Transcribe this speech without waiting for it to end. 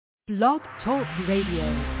Blog Talk Radio.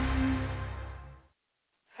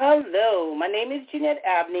 Hello, my name is Jeanette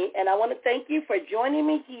Abney, and I want to thank you for joining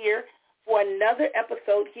me here for another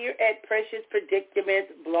episode here at Precious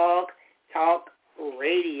Predicaments Blog Talk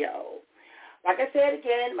Radio. Like I said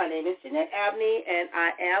again, my name is Jeanette Abney, and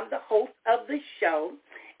I am the host of the show.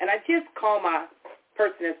 And I just called my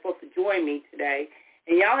person that's supposed to join me today,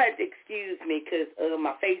 and y'all had to excuse me because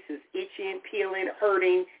my face is itching, peeling,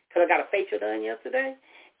 hurting, because I got a facial done yesterday,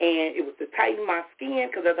 and it was to tighten my skin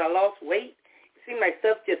because as I lost weight, it seemed like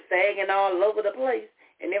stuff just sagging all over the place,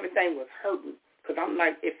 and everything was hurting because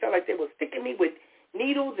it felt like they were sticking me with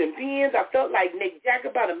needles and pins. I felt like Nick Jagger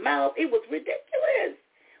by the mouth. It was ridiculous.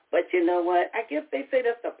 But you know what? I guess they say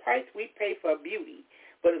that's the price we pay for beauty.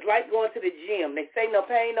 But it's like going to the gym. They say no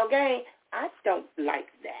pain, no gain. I don't like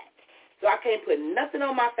that. So I can't put nothing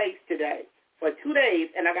on my face today for 2 days,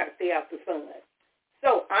 and I got to stay out the sun.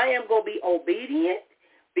 So I am going to be obedient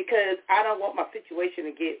because I don't want my situation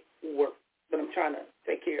to get worse, but I'm trying to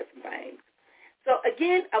take care of some things. So,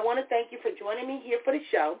 again, I want to thank you for joining me here for the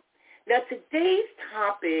show. Now, today's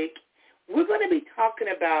topic, we're going to be talking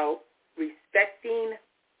about respecting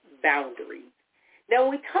boundaries. Now,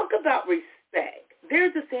 when we talk about respect,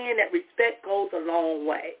 there's a saying that respect goes a long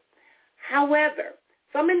way. However,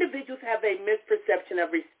 some individuals have a misperception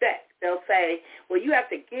of respect. They'll say, well, you have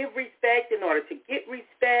to give respect in order to get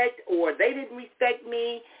respect, or they didn't respect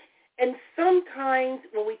me. And sometimes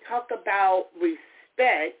when we talk about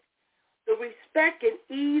respect, the respect can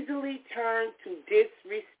easily turn to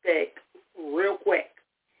disrespect real quick.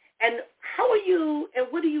 And how are you, and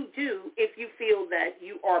what do you do if you feel that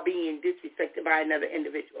you are being disrespected by another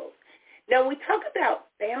individual? Now, when we talk about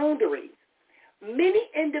boundaries, many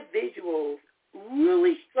individuals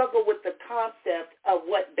really struggle with the concept of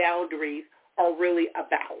what boundaries are really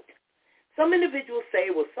about. Some individuals say,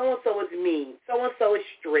 well, so-and-so is mean, so-and-so is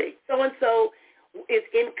strict, so-and-so is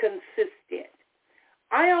inconsistent.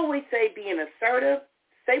 I always say being assertive,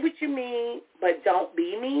 say what you mean, but don't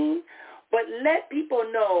be mean, but let people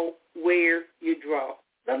know where you draw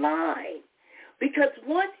the line. Because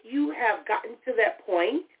once you have gotten to that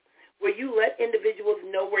point where you let individuals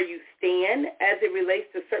know where you stand as it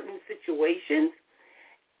relates to certain situations,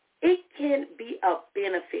 it can be a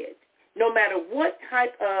benefit no matter what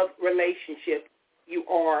type of relationship you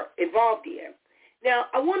are involved in. Now,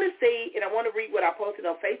 I want to say, and I want to read what I posted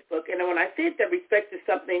on Facebook, and when I said that respect is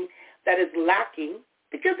something that is lacking,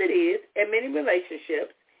 because it is, in many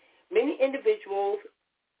relationships, many individuals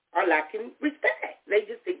are lacking respect. They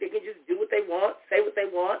just think they can just do what they want, say what they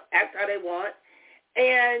want, act how they want,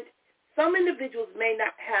 and some individuals may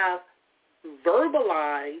not have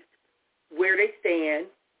verbalized where they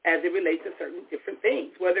stand as it relates to certain different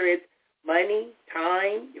things, whether it's money,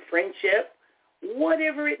 time, your friendship,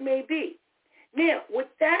 whatever it may be. Now, with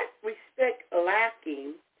that respect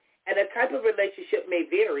lacking, and the type of relationship may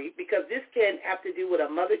vary because this can have to do with a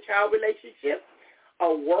mother-child relationship,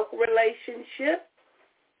 a work relationship,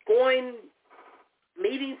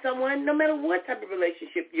 meeting someone, no matter what type of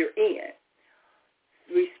relationship you're in.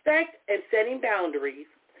 Respect and setting boundaries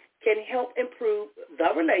can help improve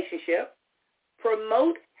the relationship,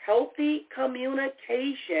 promote healthy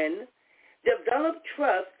communication, develop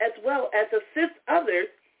trust, as well as assist others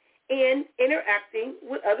in interacting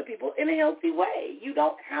with other people in a healthy way. You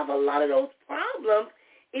don't have a lot of those problems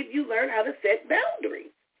if you learn how to set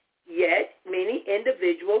boundaries. Yet, many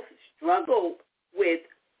individuals struggle with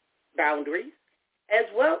boundaries as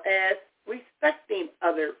well as respecting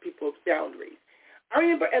other people's boundaries. I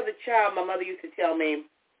remember as a child, my mother used to tell me,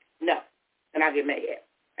 no, and I get mad.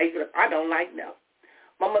 I don't like no.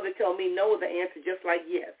 My mother told me no is the answer just like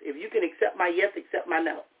yes. If you can accept my yes, accept my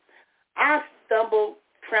no. I stumbled,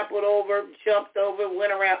 trampled over, jumped over,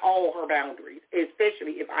 went around all her boundaries,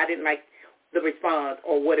 especially if I didn't like the response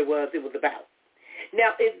or what it was about.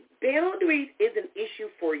 Now, if boundaries is an issue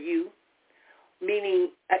for you,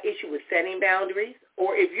 meaning an issue with setting boundaries,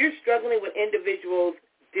 or if you're struggling with individuals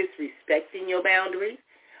disrespecting your boundaries,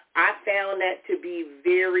 I found that to be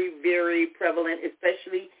very, very prevalent,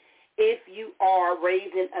 especially if you are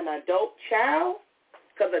raising an adult child,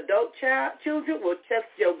 because children will test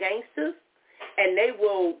your gangsters, and they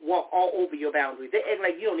will walk all over your boundaries. They act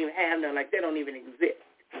like you don't even have none, like they don't even exist.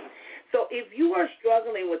 So if you are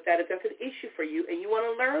struggling with that, if that's an issue for you, and you want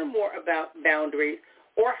to learn more about boundaries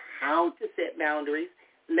or how to set boundaries,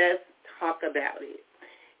 let's talk about it.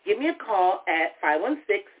 Give me a call at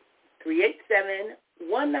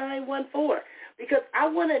 516-387-1914 because I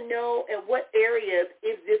want to know in what areas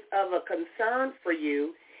is this of a concern for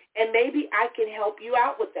you, and maybe I can help you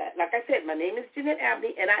out with that. Like I said, my name is Jeanette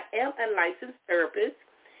Abney, and I am a licensed therapist,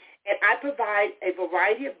 And I provide a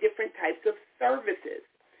variety of different types of services,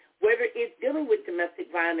 whether it's dealing with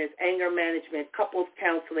domestic violence, anger management, couples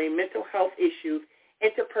counseling, mental health issues,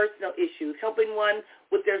 interpersonal issues, helping one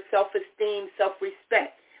with their self-esteem,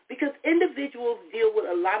 self-respect. Because individuals deal with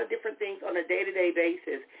a lot of different things on a day-to-day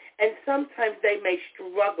basis, and sometimes they may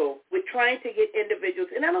struggle with trying to get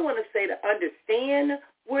individuals, and I don't want to say to understand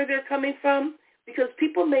where they're coming from, because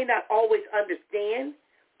people may not always understand,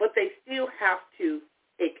 but they still have to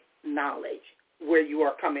acknowledge where you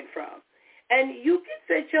are coming from. And you can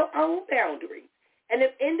set your own boundaries. And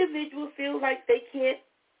if individuals feel like they can't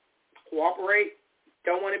cooperate,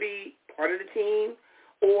 don't want to be part of the team,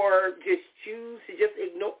 or just choose to just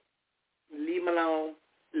ignore, leave them alone,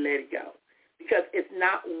 let it go. Because it's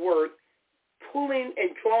not worth pulling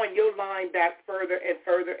and drawing your line back further and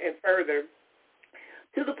further and further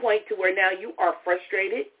to the point to where now you are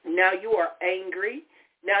frustrated, now you are angry,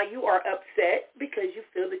 now you are upset because you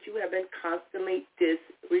feel that you have been constantly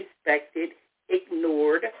disrespected,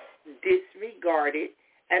 ignored, disregarded.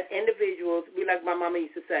 As individuals, be like my mama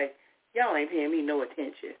used to say, y'all ain't paying me no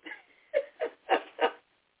attention.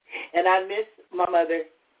 And I miss my mother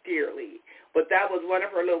dearly. But that was one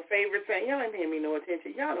of her little favorites, saying, y'all ain't paying me no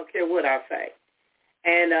attention. Y'all don't care what I say.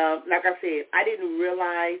 And like I said, I didn't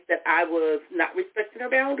realize that I was not respecting her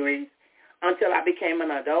boundaries until I became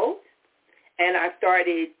an adult. And I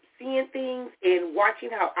started seeing things and watching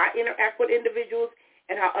how I interact with individuals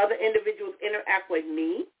and how other individuals interact with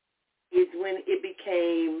me is when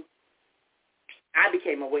I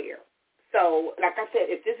became aware. So, like I said,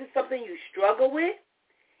 if this is something you struggle with,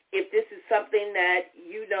 if this is something that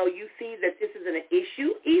you see that this is an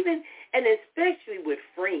issue, even and especially with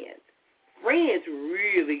friends. Friends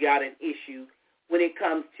really got an issue when it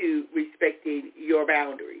comes to respecting your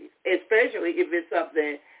boundaries, especially if it's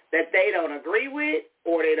something that they don't agree with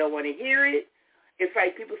or they don't want to hear it. It's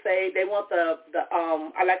like people say they want the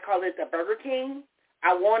I like to call it the Burger King.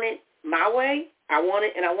 I want it my way. I want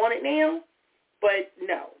it and I want it now. But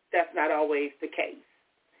no, that's not always the case.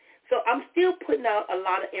 So I'm still putting out a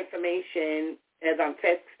lot of information as I'm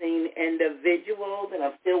texting individuals, and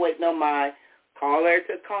I'm still waiting on my caller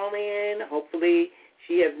to call in. Hopefully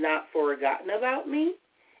she has not forgotten about me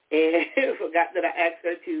and forgot that I asked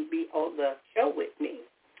her to be on the show with me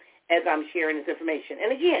as I'm sharing this information.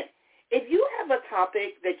 And again, if you have a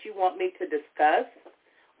topic that you want me to discuss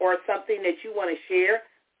or something that you want to share,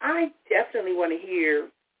 I definitely want to hear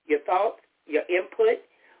your thoughts, your input,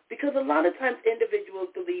 because a lot of times individuals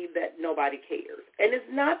believe that nobody cares. And it's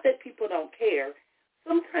not that people don't care.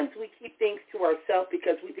 Sometimes we keep things to ourselves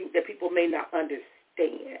because we think that people may not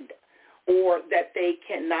understand or that they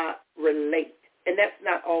cannot relate. And that's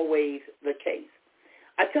not always the case.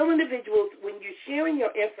 I tell individuals when you're sharing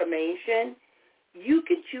your information, you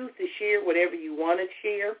can choose to share whatever you want to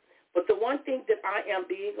share. But the one thing that I am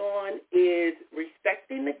big on is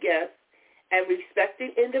respecting the guests and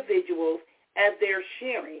respecting individuals as they're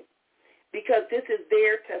sharing, because this is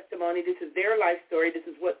their testimony, this is their life story, this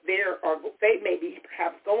is what they may be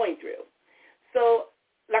perhaps going through. So,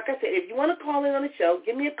 like I said, if you want to call in on the show,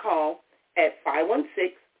 give me a call at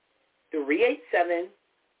 516-387-1914,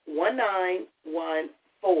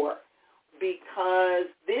 because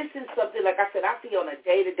this is something, like I said, I see on a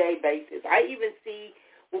day-to-day basis. I even see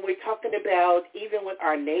when we're talking about even with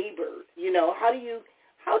our neighbors,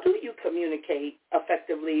 how do you communicate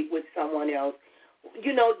effectively with someone else?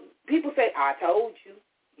 People say, I told you.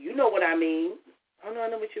 You know what I mean. I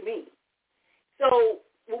know what you mean. So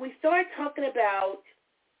when we start talking about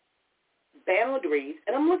boundaries,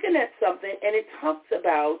 and I'm looking at something, and it talks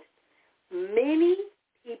about many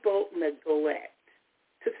people neglect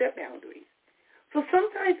to set boundaries. So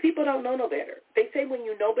sometimes people don't know no better. They say when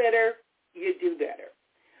you know better, you do better.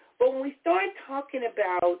 But when we start talking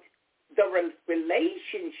about the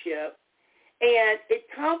relationship, and it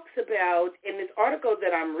talks about, in this article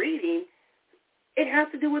that I'm reading, it has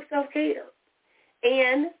to do with self-care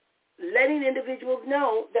and letting individuals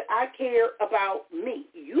know that I care about me.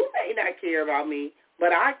 You may not care about me,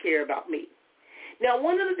 but I care about me. Now,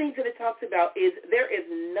 one of the things that it talks about is there is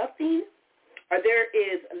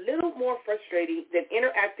little more frustrating than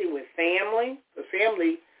interacting with family. The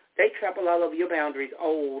family, they trample all over your boundaries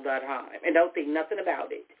all the time and don't think nothing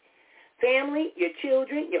about it. Family, your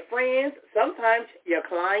children, your friends, sometimes your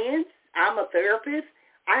clients. I'm a therapist.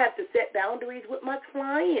 I have to set boundaries with my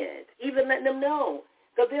clients, even letting them know.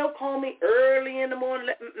 Because they'll call me early in the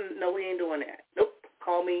morning. No, we ain't doing that. Nope,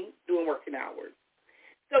 call me during working hours.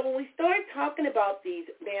 So when we start talking about these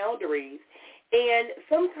boundaries, and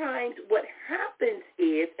sometimes what happens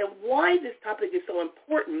is, and why this topic is so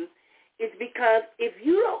important, is because if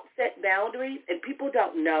you don't set boundaries and people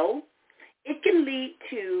don't know, it can lead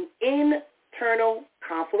to internal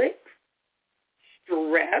conflicts,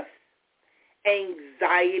 stress,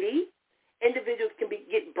 anxiety. Individuals can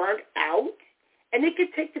get burnt out, and it can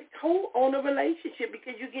take its toll on a relationship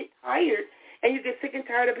because you get tired and you get sick and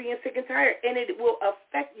tired of being sick and tired, and it will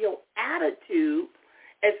affect your attitude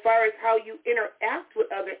as far as how you interact with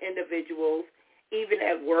other individuals, even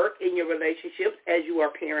at work, in your relationships as you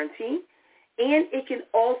are parenting, and it can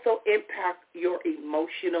also impact your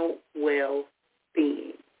emotional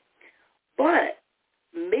well-being. But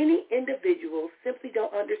many individuals simply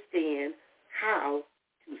don't understand how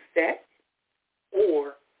to set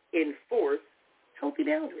or enforce healthy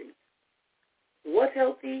boundaries. What's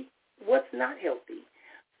healthy? What's not healthy?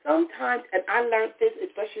 Sometimes, and I learned this,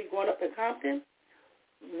 especially growing up in Compton,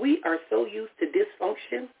 we are so used to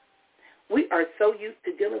dysfunction. We are so used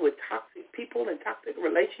to dealing with toxic people and toxic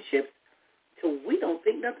relationships till we don't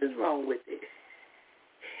think nothing's wrong with it.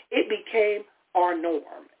 It became our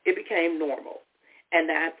norm. It became normal. And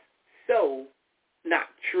that's so not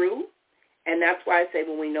true. And that's why I say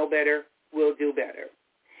when we know better, we'll do better.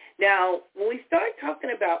 Now, when we start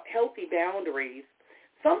talking about healthy boundaries,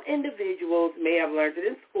 some individuals may have learned it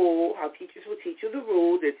in school, how teachers will teach you the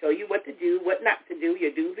rules. They'll tell you what to do, what not to do,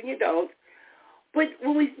 your do's and your don'ts. But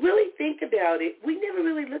when we really think about it, we never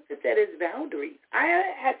really looked at that as boundaries.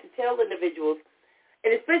 I had to tell individuals,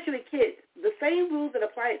 and especially kids, the same rules that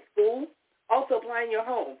apply at school also apply in your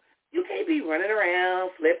home. You can't be running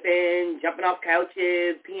around, flipping, jumping off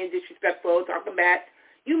couches, being disrespectful, talking back.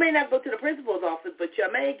 You may not go to the principal's office, but you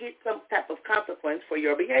may get some type of consequence for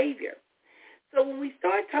your behavior. So when we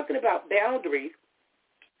start talking about boundaries,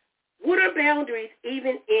 what are boundaries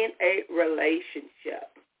even in a relationship?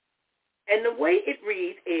 And the way it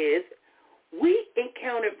reads is we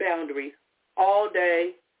encounter boundaries all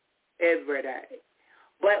day, every day.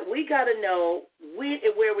 But we got to know when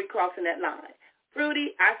and where we're crossing that line.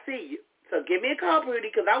 Prudy, I see you. So give me a call, Prudy,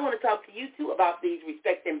 because I want to talk to you, too, about these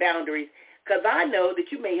respecting boundaries, because I know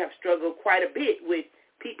that you may have struggled quite a bit with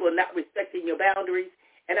people not respecting your boundaries.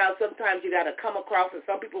 And how sometimes you got to come across, and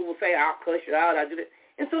some people will say, I'll cuss you out, I'll do this.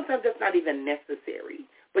 And sometimes that's not even necessary.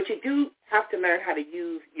 But you do have to learn how to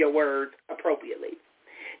use your words appropriately.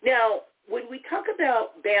 Now, when we talk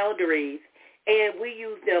about boundaries and we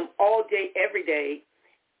use them all day, every day,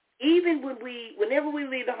 even whenever we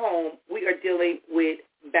leave the home, we are dealing with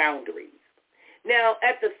boundaries. Now,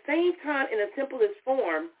 at the same time, in the simplest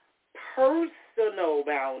form, personal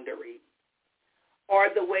boundaries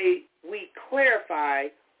are the way we clarify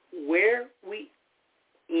where we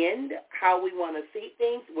end, how we want to see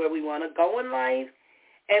things, where we want to go in life.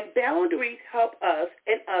 And boundaries help us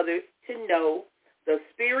and others to know the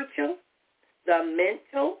spiritual, the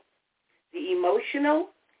mental, the emotional,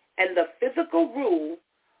 and the physical rule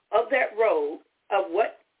of that road of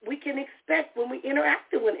what we can expect when we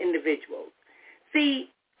interact with individuals. See,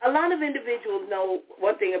 a lot of individuals know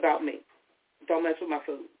one thing about me. Don't mess with my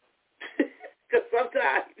food. Because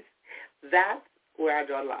sometimes that's where I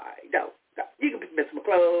draw the line. No, you can mess with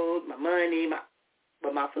my clothes, my money,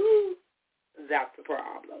 but my food, that's the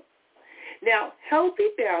problem. Now, healthy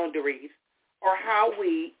boundaries are how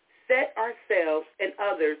we set ourselves and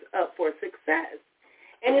others up for success.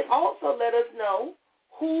 And it also let us know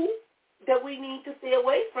who that we need to stay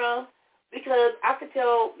away from, because I could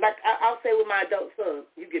tell, like I'll say with my adult son,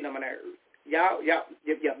 you getting on my nerves. Y'all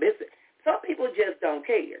miss it. Some people just don't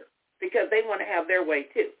care because they want to have their way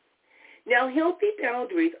too. Now, healthy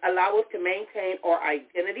boundaries allow us to maintain our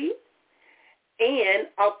identity and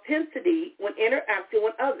authenticity when interacting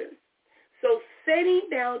with others. So setting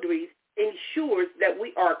boundaries ensures that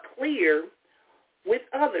we are clear with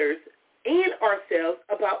others and ourselves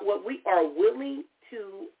about what we are willing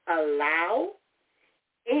to allow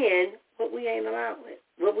and what we ain't allowing,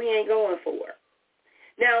 what we ain't going for.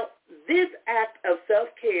 Now, this act of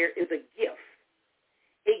self-care is a gift.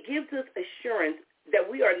 It gives us assurance that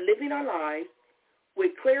we are living our lives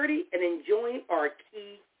with clarity and enjoying our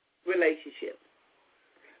key relationships.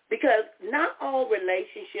 Because not all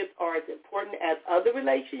relationships are as important as other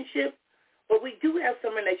relationships, but we do have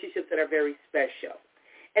some relationships that are very special.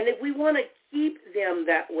 And if we want to keep them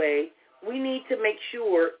that way, we need to make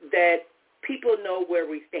sure that people know where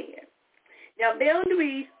we stand. Now,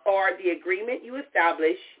 boundaries are the agreement you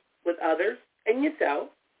establish with others and yourself.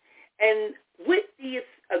 And with this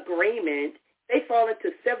agreement, they fall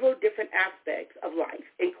into several different aspects of life,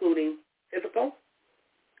 including physical,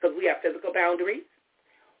 because we have physical boundaries,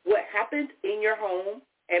 what happens in your home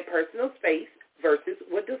and personal space versus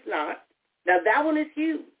what does not. Now, that one is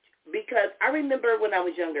huge because I remember when I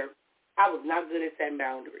was younger, I was not good at setting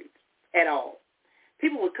boundaries. at all.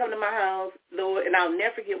 People would come to my house, Lord, and I'll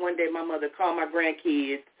never forget one day my mother called my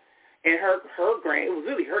grandkids, and it was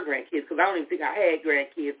really her grandkids, because I don't even think I had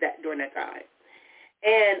grandkids during that time.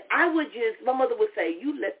 And my mother would say,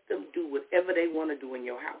 you let them do whatever they want to do in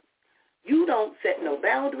your house. You don't set no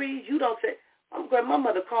boundaries. My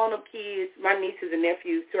mother called them kids, my nieces and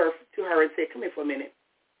nephews, to her and said, come here for a minute.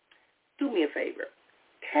 Do me a favor.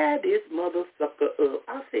 Tear this mother sucker up.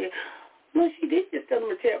 I said, well, she did just tell them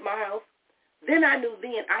to tear up my house. Then I knew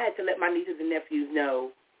I had to let my nieces and nephews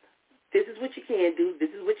know, this is what you can do, this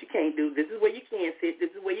is what you can't do, this is where you can sit,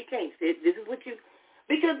 this is where you can't sit, this is what you,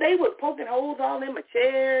 because they were poking holes all in my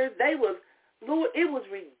chairs. Lord, it was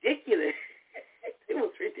ridiculous. It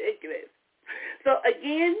was ridiculous. So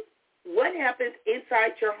again, what happens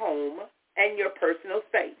inside your home and your personal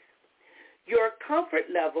space? Your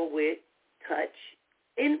comfort level with touch,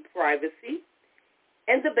 in privacy,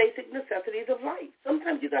 and the basic necessities of life.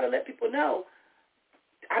 Sometimes you got to let people know,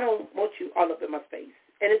 I don't want you all up in my space.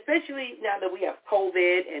 And especially now that we have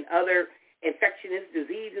COVID and other infectious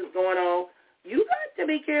diseases going on, you got to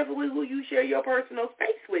be careful with who you share your personal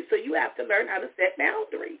space with. So you have to learn how to set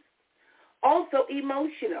boundaries. Also,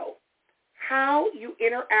 emotional, how you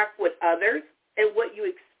interact with others and what you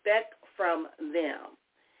expect from them.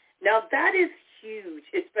 Now, that is huge,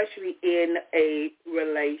 especially in a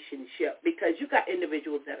relationship, because you got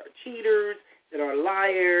individuals that are cheaters, that are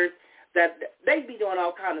liars, that they be doing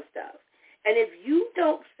all kind of stuff. And if you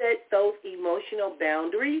don't set those emotional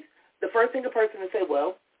boundaries, the first thing a person will say,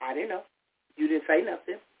 well, I didn't know. You didn't say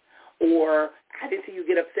nothing. Or I didn't see you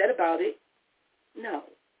get upset about it. No,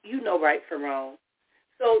 you know right from wrong.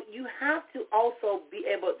 So you have to also be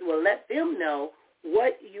able to let them know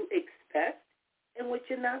what you expect and what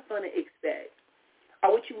you're not going to expect,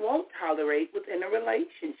 or what you won't tolerate within a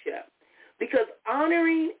relationship. Because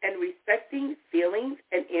honoring and respecting feelings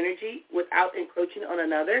and energy without encroaching on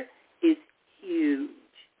another is huge.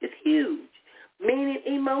 It's huge, meaning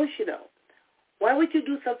emotional. Why would you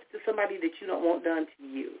do something to somebody that you don't want done to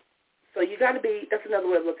you? So you got to that's another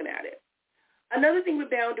way of looking at it. Another thing with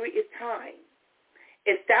boundary is time.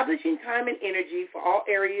 Establishing time and energy for all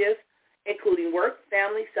areas, including work,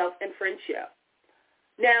 family, self, and friendship.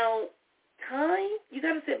 Now, time, you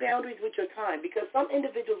got to set boundaries with your time, because some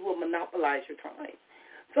individuals will monopolize your time.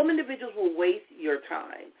 Some individuals will waste your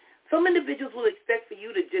time. Some individuals will expect for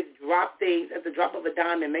you to just drop things at the drop of a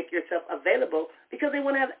dime and make yourself available because they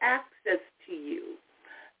want to have access to you.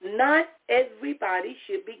 Not everybody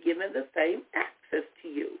should be given the same access to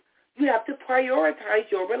you. You have to prioritize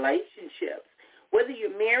your relationships. Whether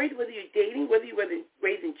you're married, whether you're dating, whether you're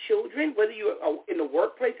raising children, whether you're in a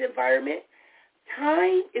workplace environment,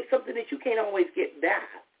 time is something that you can't always get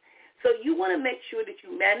back. So you want to make sure that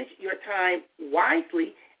you manage your time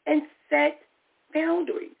wisely and set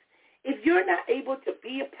boundaries. If you're not able to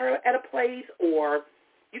be at a place, or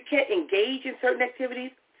you can't engage in certain activities,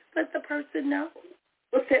 just let the person know.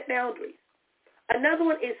 But set boundaries. Another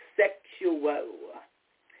one is sexual.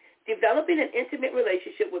 Developing an intimate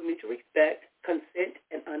relationship with mutual respect, consent,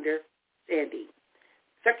 and understanding.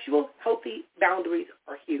 Sexual, healthy boundaries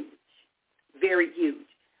are huge, very huge.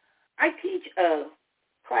 I teach a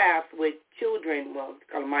class with children, well,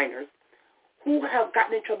 called minors, who have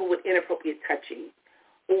gotten in trouble with inappropriate touching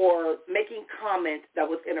or making comments that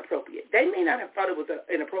was inappropriate. They may not have thought it was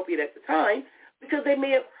inappropriate at the time because they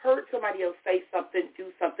may have heard somebody else say something,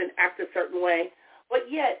 do something, act a certain way, but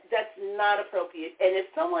yet that's not appropriate. And if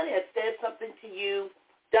someone has said something to you,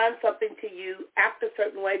 done something to you, act a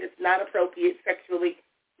certain way that's not appropriate sexually,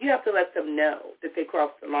 you have to let them know that they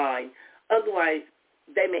crossed the line. Otherwise,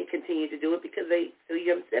 they may continue to do it because they feel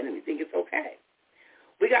you haven't said anything. It's okay.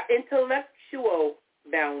 We got intellectual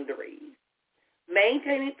boundaries.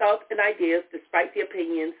 Maintaining thoughts and ideas despite the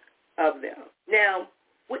opinions of them. Now,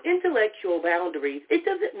 with intellectual boundaries, it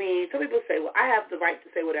doesn't mean, some people say, well, I have the right to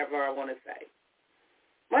say whatever I want to say.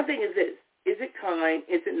 My thing is this: is it kind?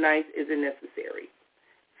 Is it nice? Is it necessary?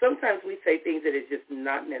 Sometimes we say things that is just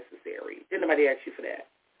not necessary. Didn't nobody ask you for that.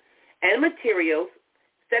 And materials,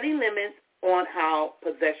 setting limits on how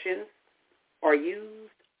possessions are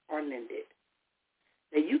used or lended.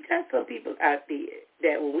 Now, you got some people out there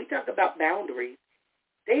that when we talk about boundaries,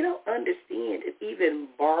 they don't understand if even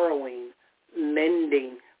borrowing,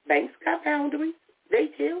 lending, banks got boundaries. They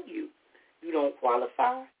tell you, you don't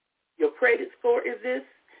qualify, your credit score is this,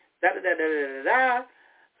 da-da-da-da-da-da-da.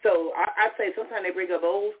 So I say sometimes they bring up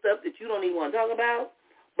old stuff that you don't even want to talk about,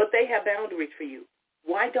 but they have boundaries for you.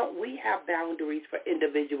 Why don't we have boundaries for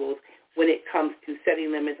individuals when it comes to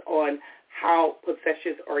setting limits on how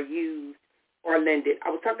possessions are used or lended? I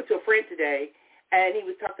was talking to a friend today, and he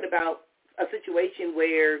was talking about a situation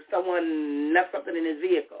where someone left something in his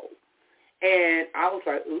vehicle. And I was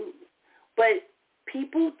like, ooh. But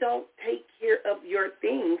people don't take care of your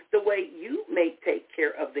things the way you may take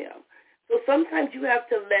care of them. So sometimes you have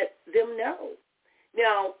to let them know.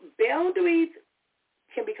 Now, boundaries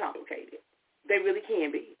can be complicated. They really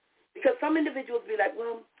can be. Because some individuals be like,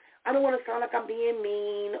 well, I don't want to sound like I'm being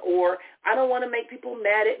mean, or I don't want to make people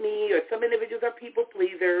mad at me, or some individuals are people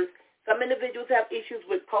pleasers. Some individuals have issues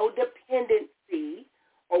with codependency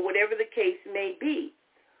or whatever the case may be.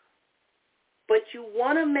 But you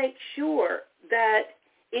want to make sure that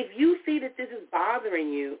if you see that this is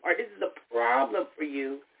bothering you or this is a problem for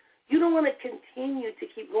you, you don't want to continue to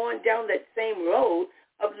keep going down that same road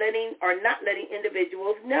of letting or not letting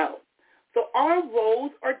individuals know. So our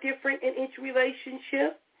roles are different in each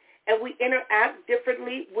relationship, and we interact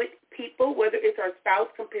differently with people, whether it's our spouse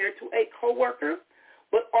compared to a coworker.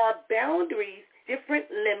 But our boundaries, different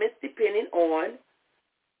limits depending on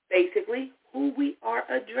basically who we are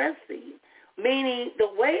addressing. Meaning the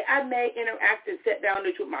way I may interact and set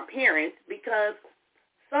boundaries with my parents, because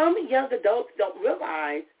some young adults don't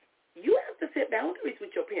realize you have to set boundaries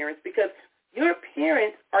with your parents because your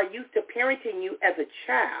parents are used to parenting you as a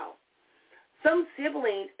child. Some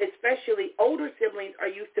siblings, especially older siblings, are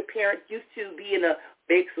used to being a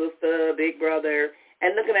big sister, big brother,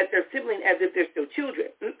 and looking at their sibling as if they're still children.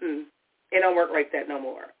 It don't work like that no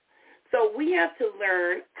more. So we have to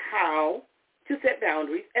learn how to set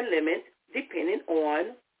boundaries and limits depending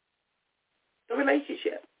on the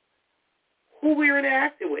relationship, who we're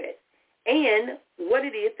interacting with, and what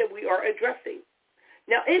it is that we are addressing.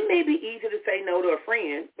 Now, it may be easy to say no to a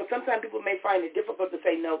friend, but sometimes people may find it difficult to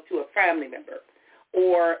say no to a family member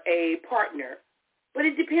or a partner. But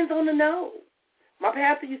it depends on the no. My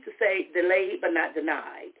pastor used to say, delayed but not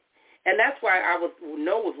denied. And that's why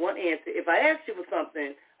no was one answer. If I asked you for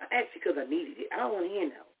something, I asked you because I needed it. I don't want to hear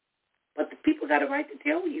no. But the people got a right to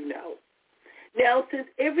tell you no. Now, since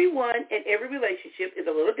everyone and every relationship is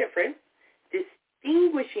a little different,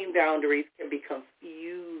 distinguishing boundaries can be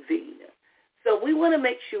confusing. So we want to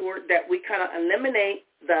make sure that we kind of eliminate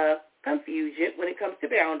the confusion when it comes to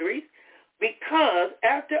boundaries, because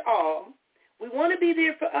after all, we want to be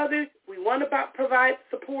there for others. We want to provide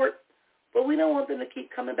support, but we don't want them to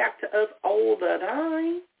keep coming back to us all the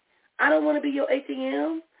time. I don't want to be your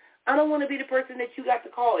ATM. I don't want to be the person that you got to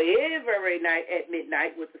call every night at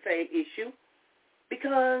midnight with the same issue,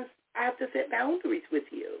 because I have to set boundaries with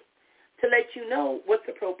you to let you know what's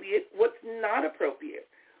appropriate, what's not appropriate.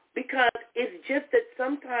 Because it's just that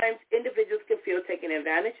sometimes individuals can feel taken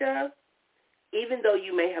advantage of, even though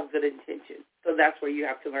you may have good intentions. So that's where you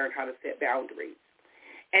have to learn how to set boundaries.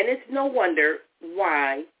 And it's no wonder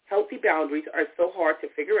why healthy boundaries are so hard to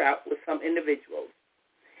figure out with some individuals.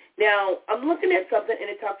 Now, I'm looking at something, and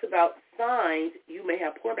it talks about signs you may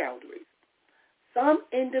have poor boundaries. Some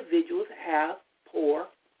individuals have poor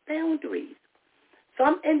boundaries.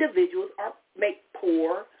 Some individuals make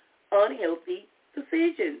poor, unhealthy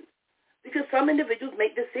decisions, because some individuals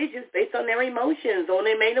make decisions based on their emotions, or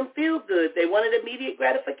they made them feel good. They wanted immediate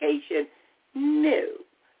gratification. No,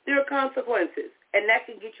 there are consequences, and that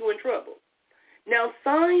can get you in trouble. Now,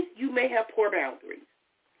 signs you may have poor boundaries.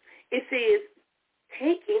 It says,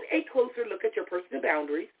 taking a closer look at your personal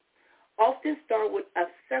boundaries often start with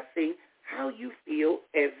assessing how you feel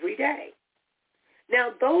every day.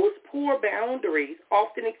 Now, those poor boundaries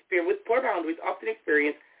often experience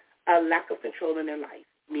a lack of control in their life,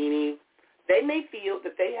 meaning they may feel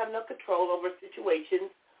that they have no control over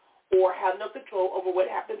situations or have no control over what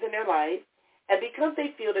happens in their life, and because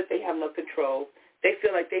they feel that they have no control, they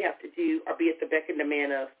feel like they have to do or be at the beck and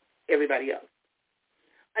demand of everybody else.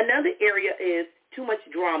 Another area is too much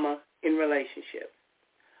drama in relationships.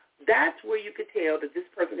 That's where you could tell that this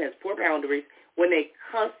person has poor boundaries, when they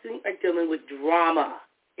constantly are dealing with drama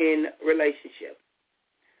in relationships.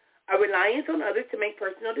 A reliance on others to make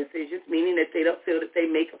personal decisions, meaning that they don't feel that they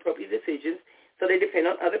make appropriate decisions, so they depend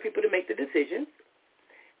on other people to make the decisions.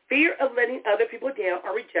 Fear of letting other people down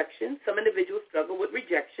or rejection. Some individuals struggle with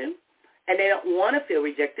rejection, and they don't want to feel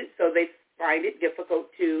rejected, so they find it difficult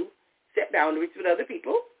to set boundaries with other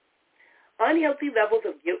people. Unhealthy levels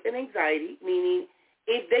of guilt and anxiety, meaning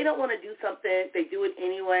if they don't want to do something, they do it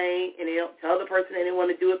anyway, and they don't tell the person they didn't want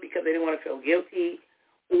to do it because they didn't want to feel guilty,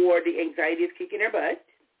 or the anxiety is kicking their butt.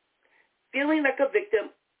 Feeling like a victim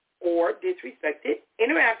or disrespected.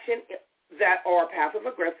 Interaction that are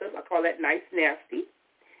passive-aggressive. I call that nice, nasty.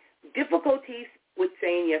 Difficulties with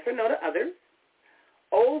saying yes or no to others.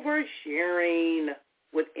 Oversharing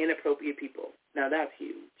with inappropriate people. Now, that's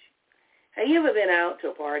huge. Have you ever been out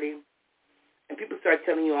to a party and people start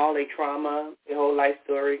telling you all their trauma, their whole life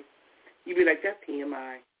story, you'd be like, that's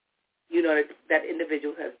TMI. You know, that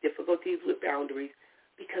individual has difficulties with boundaries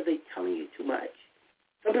because they're telling you too much.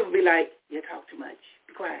 Some people be like, you talk too much.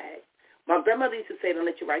 Be quiet. My grandmother used to say, don't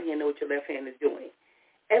let your right hand know what your left hand is doing.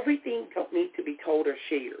 Everything don't need to be told or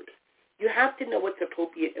shared. You have to know what's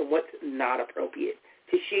appropriate and what's not appropriate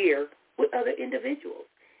to share with other individuals.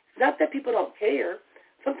 It's not that people don't care.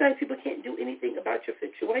 Sometimes people can't do anything about your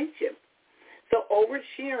situation. So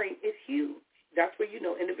oversharing is huge. That's where you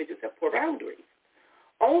know individuals have poor boundaries.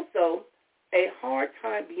 Also, a hard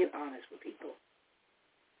time being honest with people.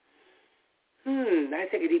 I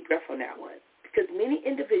take a deep breath on that one. Because many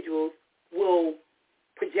individuals will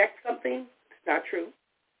project something that's not true,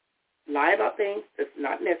 lie about things that's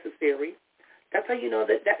not necessary. That's how you know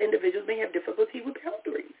that individuals may have difficulty with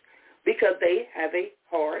boundaries, because they have a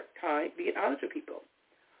hard time being honest with people.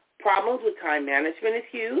 Problems with time management is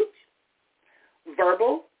huge.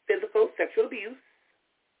 Verbal, physical, sexual abuse.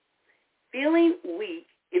 Feeling weak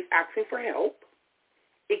is asking for help.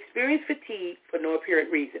 Experience fatigue for no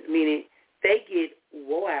apparent reason, meaning they get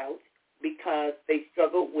wore out because they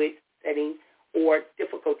struggle with setting or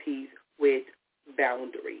difficulties with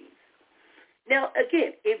boundaries. Now,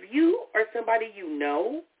 again, if you or somebody you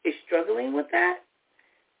know is struggling with that,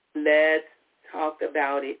 let's talk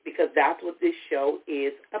about it, because that's what this show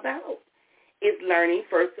is about. It's learning,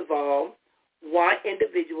 first of all, why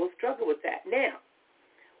individuals struggle with that. Now,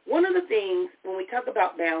 one of the things when we talk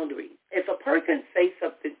about boundaries, if a person says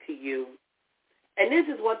something to you, and this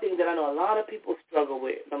is one thing that I know a lot of people struggle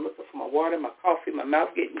with. I'm looking for my water, my coffee, my mouth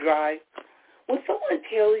getting dry. When someone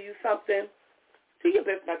tells you something, do your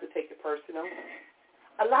best not to take it personal.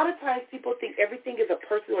 A lot of times people think everything is a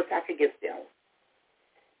personal attack against them.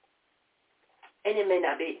 And it may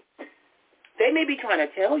not be. They may be trying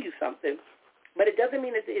to tell you something, but it doesn't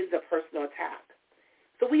mean it is a personal attack.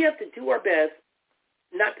 So we have to do our best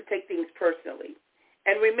not to take things personally.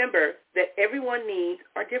 And remember that everyone's needs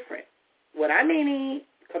are different. What I may need,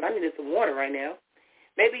 because I needed some water right now,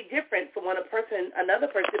 may be different from what another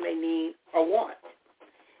person may need or want.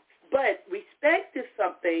 But respect is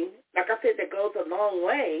something, like I said, that goes a long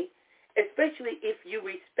way, especially if you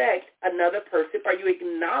respect another person or you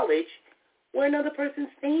acknowledge where another person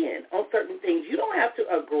stands on certain things. You don't have to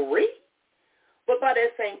agree, but by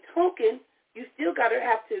that same token, you still got to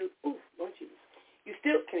have to, you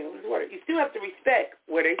still have to respect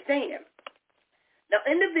where they stand. Now,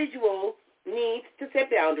 individuals need to set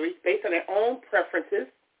boundaries based on their own preferences,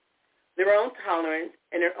 their own tolerance,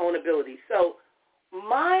 and their own abilities. So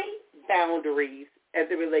my boundaries as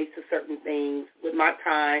it relates to certain things with my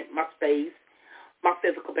time, my space, my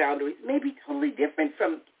physical boundaries may be totally different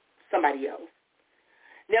from somebody else.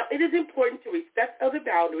 Now, it is important to respect other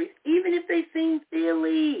boundaries, even if they seem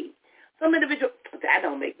silly. Some individuals, that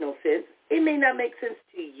don't make no sense. It may not make sense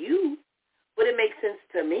to you, but it makes sense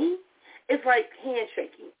to me. It's like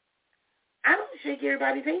handshaking. I don't shake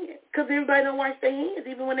everybody's hand because everybody don't wash their hands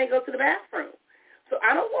even when they go to the bathroom. So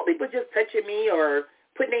I don't want people just touching me or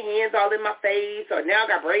putting their hands all in my face, or now I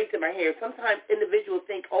got braids in my hair. Sometimes individuals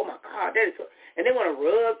think, oh, my God, that is so, and they want to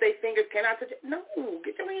rub their fingers. Can I touch it? No,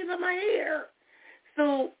 get your hands on my hair.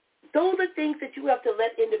 So those are things that you have to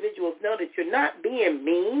let individuals know, that you're not being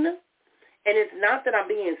mean, and it's not that I'm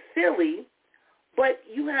being silly, but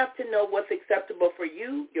you have to know what's acceptable for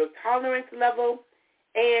you, your tolerance level,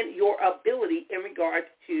 and your ability in regards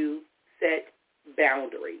to set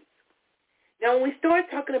boundaries. Now, when we start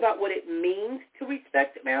talking about what it means to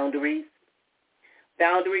respect boundaries,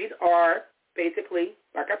 boundaries are basically,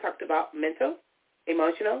 like I talked about, mental,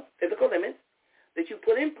 emotional, physical limits that you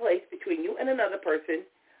put in place between you and another person,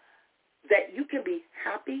 that you can be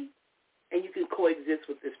happy and you can coexist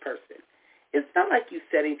with this person. It's not like you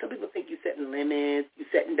setting, some people think you're setting limits,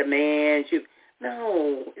 you're setting demands.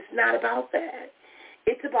 No, it's not about that.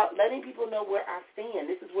 It's about letting people know where I stand.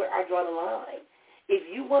 This is where I draw the line. If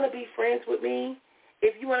you want to be friends with me,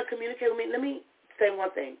 if you want to communicate with me, let me say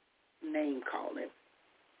one thing, name calling.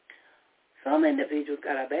 Some individuals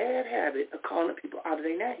got a bad habit of calling people out of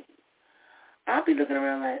their name. I'll be looking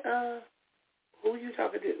around like, who are you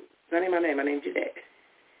talking to? That ain't my name. My name's Jeanette.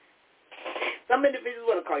 Some individuals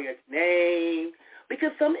want to call your name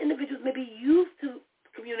because some individuals may be used to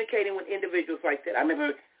communicating with individuals like that. I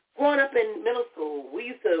remember growing up in middle school, we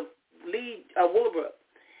used to lead Willowbrook,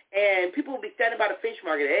 and people would be standing by the fish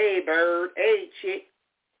market. Hey, bird. Hey, chick.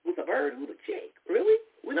 Who's a bird? Who's a chick? Really?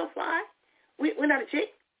 We don't fly? We're not a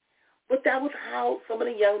chick? But that was how some of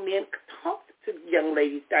the young men talked to young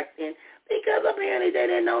ladies back then, because apparently they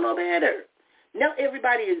didn't know no better. Now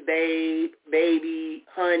everybody is babe, baby,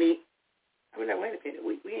 honey. I mean, wait a minute.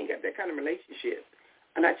 We ain't got that kind of relationship.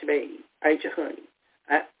 I'm not your baby. I ain't your honey.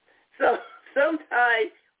 So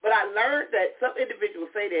sometimes, but I learned that some individuals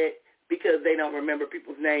say that because they don't remember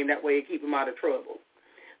people's name. That way it keeps them out of trouble.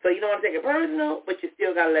 So you don't want to take it personal, but you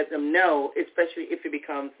still got to let them know, especially if it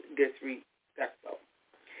becomes disrespectful.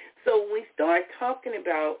 So when we start talking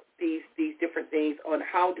about these different things on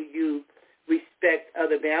how do you respect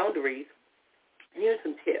other boundaries, here's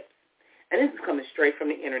some tips. And this is coming straight from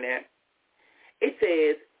the internet. It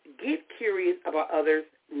says, get curious about others'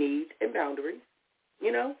 needs and boundaries.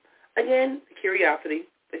 You know, again, curiosity,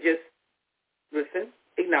 just listen,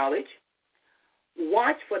 acknowledge.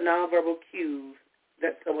 Watch for nonverbal cues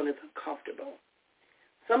that someone is uncomfortable.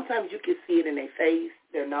 Sometimes you can see it in their face,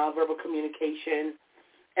 their nonverbal communication,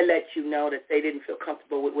 and let you know that they didn't feel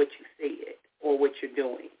comfortable with what you said or what you're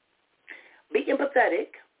doing. Be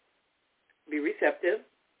empathetic. Be receptive.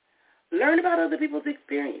 Learn about other people's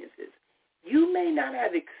experiences. You may not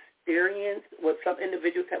have experienced what some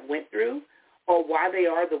individuals have went through or why they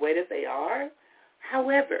are the way that they are.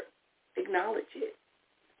 However, acknowledge it.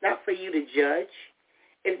 It's not for you to judge.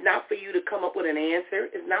 It's not for you to come up with an answer.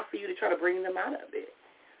 It's not for you to try to bring them out of it.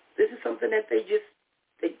 This is something that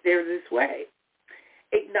they're this way.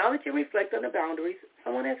 Acknowledge and reflect on the boundaries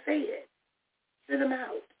someone has said. Hear them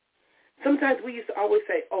out. Sometimes we used to always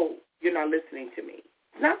say, oh, you're not listening to me.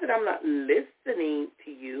 It's not that I'm not listening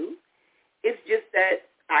to you. It's just that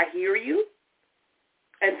I hear you.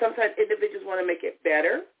 And sometimes individuals want to make it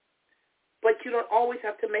better, but you don't always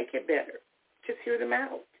have to make it better. Just hear them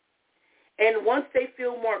out. And once they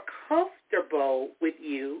feel more comfortable with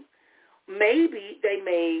you, maybe they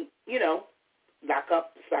may,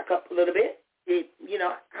 slack up a little bit.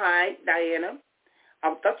 Hi, Diana.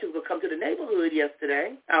 I thought you were going to come to the neighborhood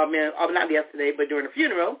yesterday. Not yesterday, but during the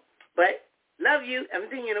funeral. But love you. I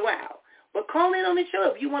haven't seen you in a while. But call in on the show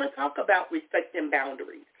if you want to talk about respecting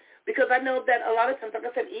boundaries. Because I know that a lot of times, like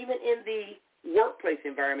I said, even in the workplace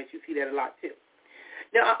environment, you see that a lot too.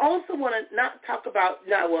 Now, I also want to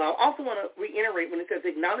I also want to reiterate when it says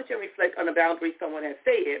acknowledge and reflect on the boundaries someone has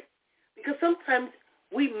said, because sometimes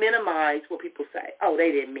we minimize what people say. Oh,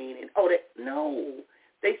 they didn't mean it. No,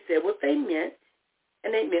 they said what they meant,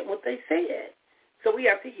 and they meant what they said. So we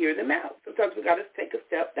have to hear them out. Sometimes we got to take a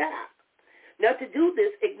step back. Now, to do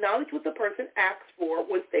this, acknowledge what the person asks for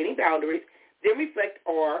when stating boundaries, then reflect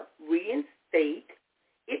or reinstate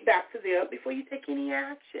it back to them before you take any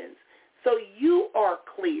actions. So you are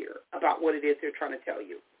clear about what it is they're trying to tell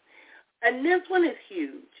you. And this one is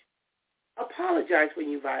huge. Apologize when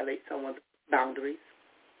you violate someone's boundaries.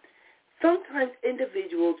 Sometimes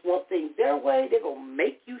individuals want things their way. They're going to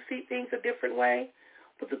make you see things a different way.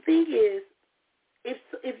 But the thing is,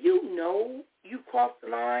 if you know you crossed the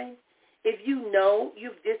line, if you know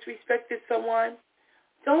you've disrespected someone,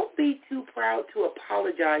 don't be too proud to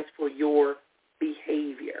apologize for your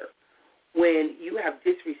behavior when you have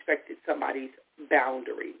disrespected somebody's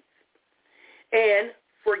boundaries. And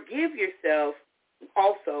forgive yourself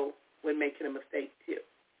also when making a mistake too.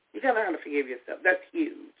 You got to learn how to forgive yourself. That's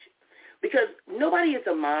huge. Because nobody is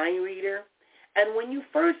a mind reader. And when you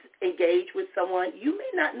first engage with someone, you may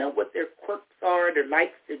not know what their quirks are, their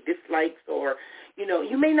likes, their dislikes, or,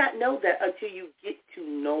 you may not know that until you get to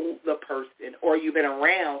know the person or you've been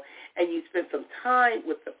around and you spend some time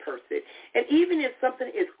with the person. And even if something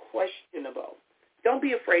is questionable, don't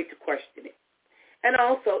be afraid to question it. And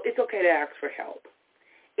also, it's okay to ask for help.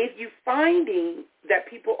 If you're finding that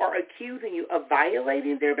people are accusing you of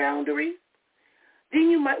violating their boundaries, then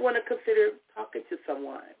you might want to consider talking to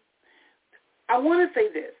someone. I want to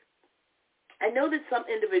say this. I know that some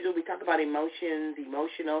individuals, we talk about emotions,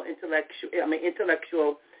 intellectual,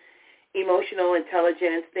 emotional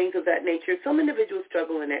intelligence, things of that nature. Some individuals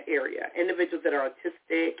struggle in that area. Individuals that are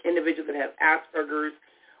autistic, individuals that have Asperger's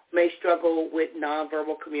may struggle with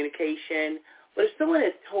nonverbal communication. But if someone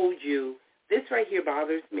has told you, this right here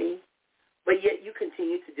bothers me, but yet you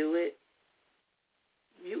continue to do it,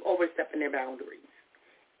 you overstepping their boundaries.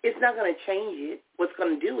 It's not going to change it. What's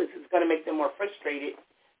going to do is it's going to make them more frustrated,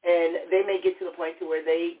 and they may get to the point to where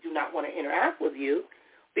they do not want to interact with you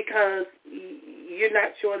because you're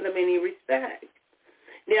not showing them any respect.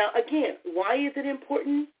 Now, again, why is it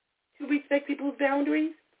important to respect people's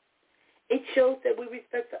boundaries? It shows that we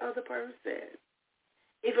respect the other person.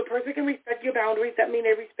 If a person can respect your boundaries, that means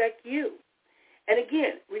they respect you. And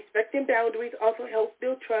again, respecting boundaries also helps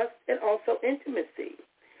build trust and also intimacy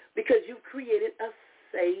because you've created a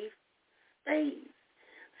safe space.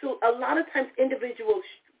 So a lot of times individuals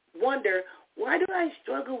wonder, why do I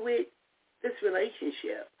struggle with this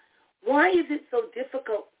relationship? Why is it so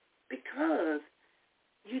difficult? Because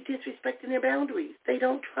you're disrespecting their boundaries. They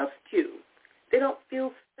don't trust you. They don't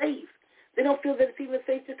feel safe. They don't feel that it's even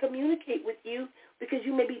safe to communicate with you because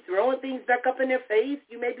you may be throwing things back up in their face.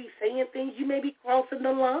 You may be saying things. You may be crossing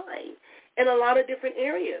the line in a lot of different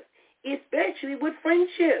areas, especially with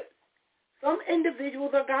friendships. Some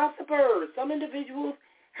individuals are gossipers. Some individuals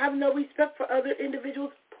have no respect for other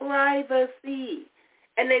individuals' privacy,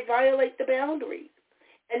 and they violate the boundaries.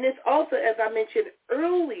 And this also, as I mentioned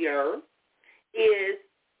earlier, is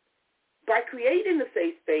by creating a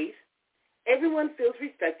safe space, everyone feels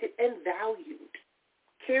respected and valued,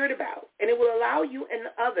 cared about, and it will allow you and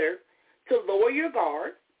the other to lower your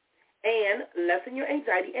guard and lessen your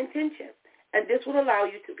anxiety and tension. And this will allow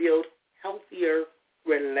you to build healthier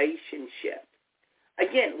relationships.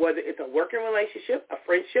 Again, whether it's a working relationship, a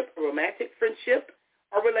friendship, a romantic friendship,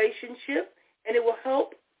 a relationship, and it will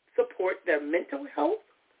help support their mental health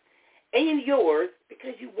and yours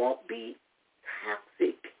because you won't be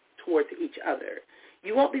toxic towards each other.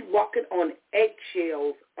 You won't be walking on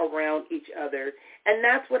eggshells around each other. And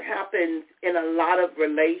that's what happens in a lot of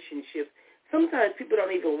relationships. Sometimes people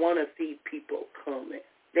don't even want to see people coming.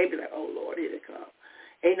 They be like, oh, Lord, here they come.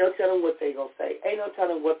 Ain't no telling what they going to say. Ain't no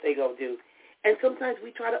telling what they going to do. And sometimes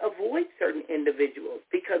we try to avoid certain individuals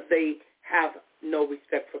because they have no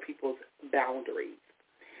respect for people's boundaries.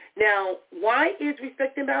 Now, why is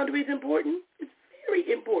respecting boundaries important? It's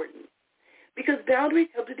very important because boundaries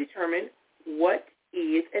help to determine what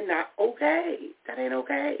is and not okay. That ain't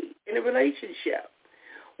okay in a relationship.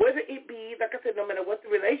 Whether it be, like I said, no matter what the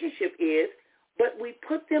relationship is, but we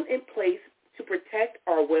put them in place to protect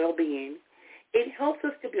our well-being. It helps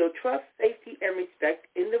us to build trust, safety, and respect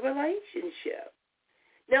in the relationship.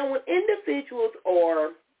 Now, when individuals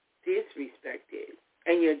are disrespected,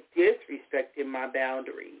 and you're disrespecting my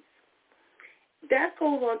boundaries, that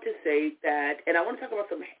goes on to say that, and I want to talk about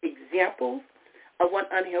some examples of what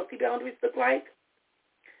unhealthy boundaries look like.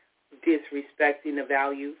 Disrespecting the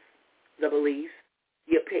values, the beliefs,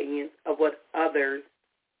 the opinions of others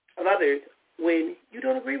when you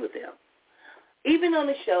don't agree with them. Even on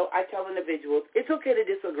the show, I tell individuals, it's okay to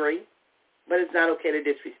disagree, but it's not okay to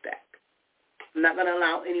disrespect. I'm not going to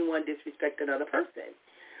allow anyone disrespect another person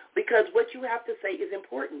because what you have to say is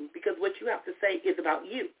important because what you have to say is about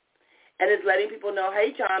you. And it's letting people know,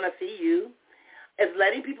 hey, John, I see you. It's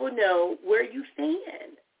letting people know where you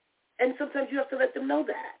stand. And sometimes you have to let them know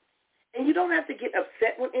that. And you don't have to get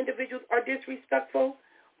upset when individuals are disrespectful,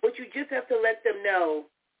 but you just have to let them know,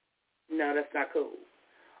 no, that's not cool.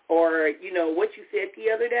 Or, what you said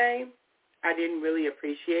the other day, I didn't really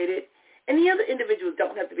appreciate it. And the other individuals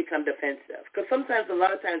don't have to become defensive because sometimes, a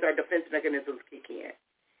lot of times, our defense mechanisms kick in.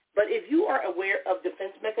 But if you are aware of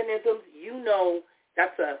defense mechanisms, you know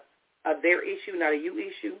that's a their issue, not a you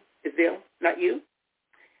issue. It's them, not you.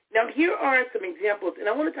 Now, here are some examples, and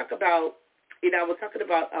I want to talk about, I was talking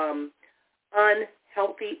about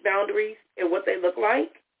unhealthy boundaries and what they look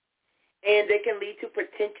like, and they can lead to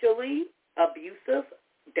potentially abusive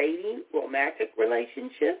dating, romantic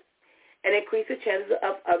relationships, and increase the chances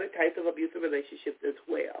of other types of abusive relationships as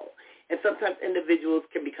well. And sometimes individuals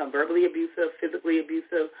can become verbally abusive, physically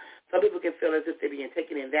abusive. Some people can feel as if they're being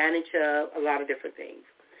taken advantage of, a lot of different things.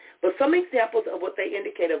 But some examples of what they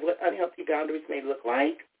indicate of what unhealthy boundaries may look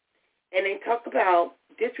like, and they talk about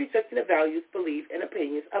disrespecting the values, beliefs, and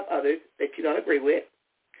opinions of others that you don't agree with.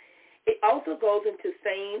 It also goes into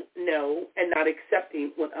saying no and not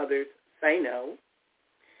accepting when others say no.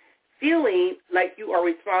 Feeling like you are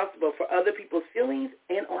responsible for other people's feelings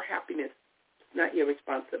and or happiness. It's not your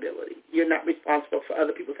responsibility. You're not responsible for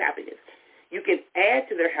other people's happiness. You can add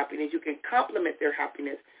to their happiness. You can complement their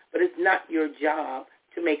happiness, but it's not your job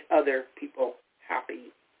to make other people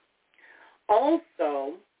happy.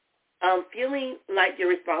 Also, feeling like you're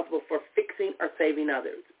responsible for fixing or saving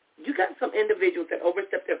others. You got some individuals that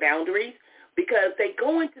overstep their boundaries because they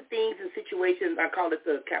go into things and situations, I call it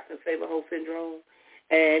the Captain Save-A-Hole syndrome.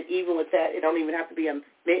 And even with that, it don't even have to be a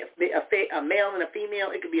male and a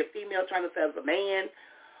female. It could be a female trying to save a man.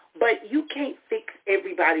 But you can't fix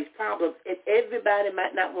everybody's problems, and everybody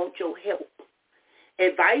might not want your help.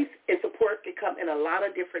 Advice and support can come in a lot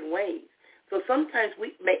of different ways. So sometimes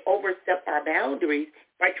we may overstep our boundaries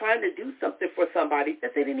by trying to do something for somebody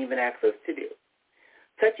that they didn't even ask us to do.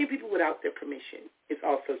 Touching people without their permission is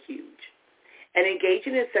also huge. And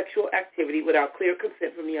engaging in sexual activity without clear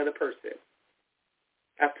consent from the other person.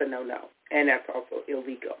 That's a no-no, and that's also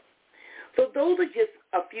illegal. So those are just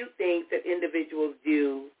a few things that individuals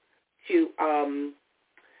do to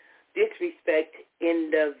disrespect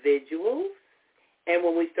individuals. And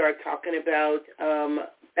when we start talking about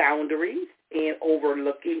boundaries and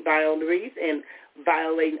overlooking boundaries and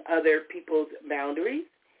violating other people's boundaries.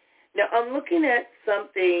 Now, I'm looking at some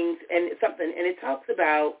things and it talks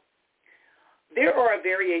about There are a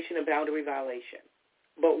variation of boundary violation,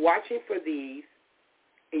 but watching for these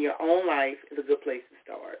in your own life is a good place to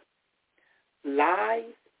start.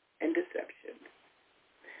 Lies and deception.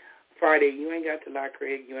 Friday, you ain't got to lie,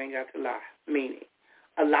 Craig. You ain't got to lie. Meaning,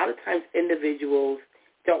 a lot of times individuals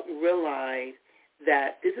don't realize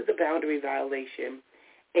that this is a boundary violation,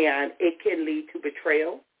 and it can lead to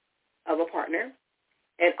betrayal of a partner.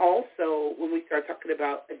 And also when we start talking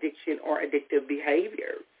about addiction or addictive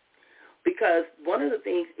behaviors, because one of the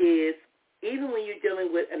things is even when you're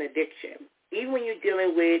dealing with an addiction, even when you're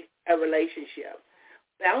dealing with a relationship,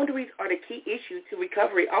 boundaries are the key issue to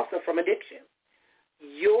recovery also from addiction.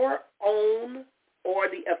 Your own or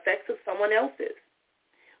the effects of someone else's.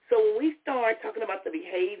 So when we start talking about the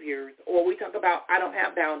behaviors or we talk about I don't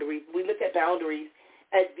have boundaries, we look at boundaries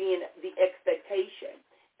as being the expectation.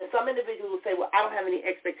 And some individuals will say, well, I don't have any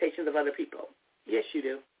expectations of other people. Yes, you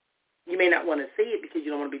do. You may not want to see it because you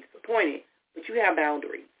don't want to be disappointed, but you have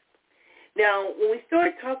boundaries. Now, when we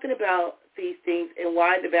start talking about these things and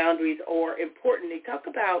why the boundaries are important, they talk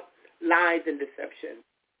about lies and deception.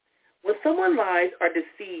 When someone lies or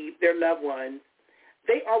deceives their loved ones,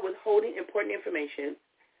 they are withholding important information.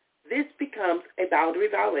 This becomes a boundary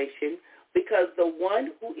violation because the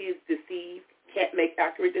one who is deceived can't make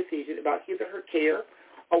accurate decisions about his or her care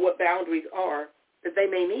or what boundaries are that they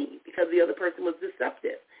may need because the other person was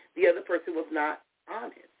deceptive. The other person was not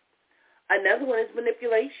honest. Another one is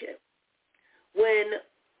manipulation. When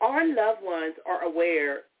our loved ones are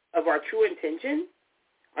aware of our true intention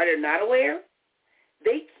or they're not aware,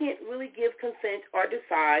 they can't really give consent or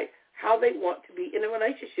decide how they want to be in a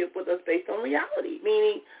relationship with us based on reality,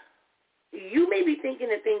 meaning you may be thinking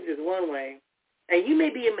that things is one way, and you may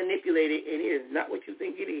be manipulated, and it is not what you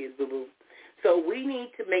think it is, boo-boo. So we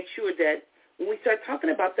need to make sure that when we start talking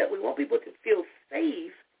about that, we want people to feel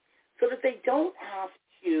safe so that they don't have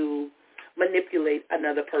to manipulate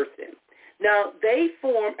another person. Now, they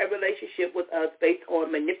form a relationship with us based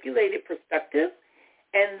on manipulated perspective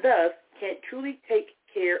and thus can't truly take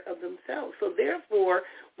care of themselves. So therefore,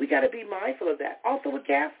 we got to be mindful of that. Also with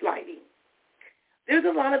gaslighting. There's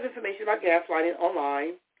a lot of information about gaslighting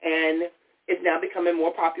online, and it's now becoming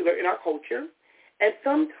more popular in our culture. And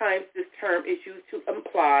sometimes this term is used to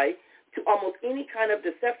imply to almost any kind of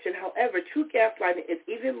deception. However, true gaslighting is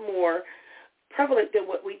even more prevalent than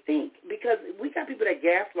what we think because we got people that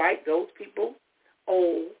gaslight those people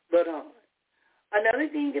all the time. Another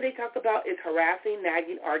thing that they talk about is harassing,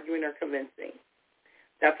 nagging, arguing, or convincing.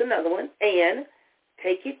 That's another one. And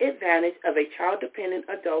taking advantage of a child-dependent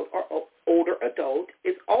adult or older adult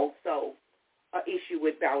is also an issue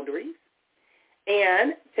with boundaries.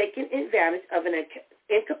 And taking advantage of an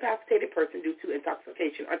incapacitated person due to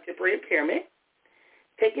intoxication or temporary impairment.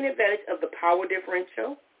 Taking advantage of the power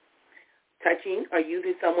differential. Touching or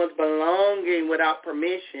using someone's belonging without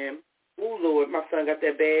permission. Oh, Lord, my son got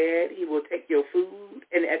that bad. He will take your food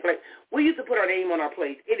and act like we used to put our name on our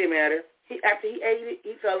plate. It didn't matter. After he ate it,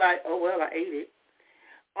 he felt like, oh, well, I ate it.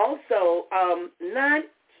 Also, not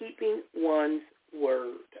keeping one's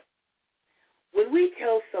word. When we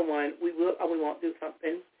tell someone we will or we won't do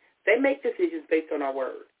something, they make decisions based on our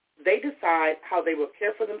word. They decide how they will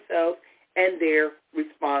care for themselves and their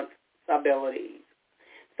responsibilities.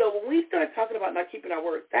 So when we start talking about not keeping our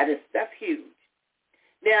word, that's huge.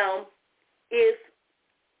 Now, if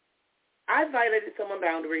I violated someone's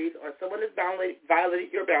boundaries or someone has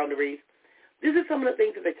violated your boundaries, these are some of the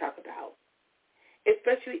things that they talk about,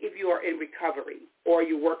 especially if you are in recovery or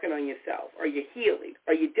you're working on yourself or you're healing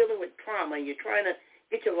or you're dealing with trauma and you're trying to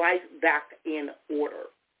get your life back in order.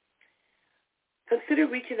 Consider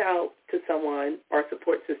reaching out to someone or a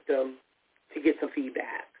support system to get some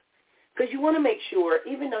feedback. Because you want to make sure,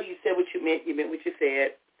 even though you said what you meant what you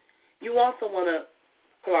said, you also want to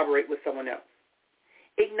collaborate with someone else.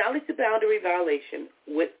 Acknowledge the boundary violation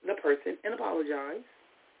with the person and apologize.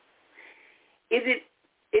 It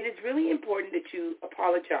is really important that you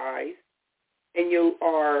apologize and you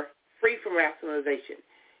are free from rationalization.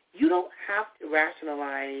 You don't have to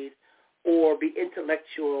rationalize or be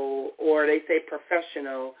intellectual or they say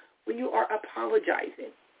professional when you are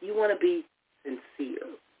apologizing. You want to be sincere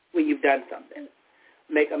when you've done something.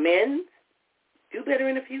 Make amends. Do better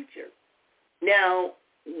in the future. Now,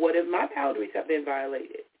 what if my boundaries have been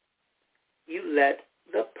violated? You let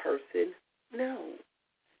the person know.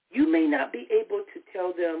 You may not be able to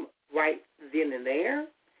tell them right then and there.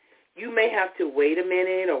 You may have to wait a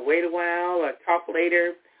minute or wait a while or talk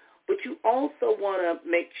later. But you also want to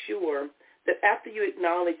make sure that after you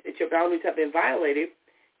acknowledge that your boundaries have been violated,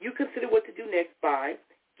 you consider what to do next by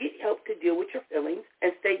get help to deal with your feelings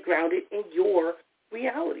and stay grounded in your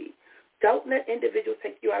reality. Don't let individuals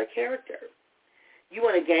take you out of character. You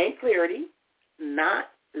want to gain clarity, not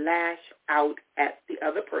lash out at the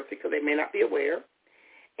other person because they may not be aware,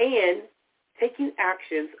 and taking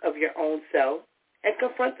actions of your own self and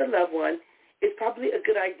confront the loved one is probably a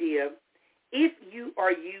good idea if you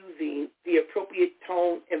are using the appropriate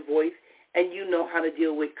tone and voice and you know how to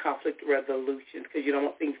deal with conflict resolution because you don't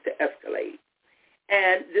want things to escalate.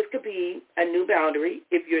 And this could be a new boundary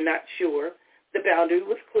if you're not sure the boundary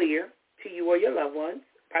was clear to you or your loved ones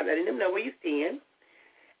by letting them know where you stand.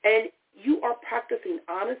 And you are practicing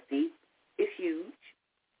honesty is huge.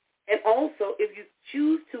 And also, if you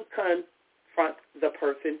choose to confront the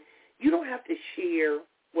person, you don't have to share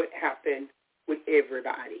what happened with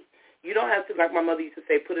everybody. You don't have to, like my mother used to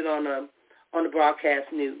say, put it on the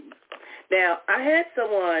broadcast news. Now, I had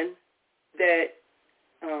someone that,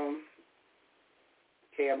 I'm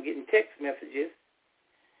getting text messages.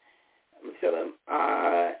 I'm going to tell them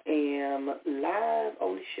I am live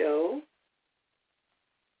on the show.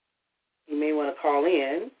 You may want to call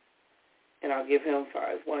in, and I'll give him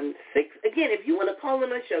 516. Again, if you want to call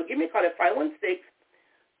in on the show, give me a call at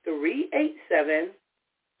 516-387-1914.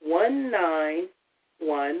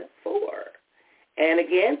 And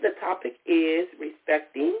again, the topic is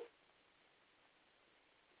respecting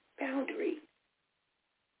boundaries.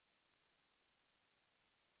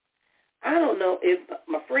 I don't know if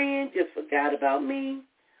my friend just forgot about me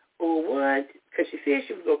or what, because she said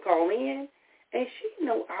she was going to call in, and she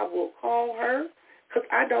know I will call her because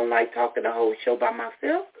I don't like talking the whole show by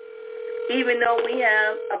myself. Even though we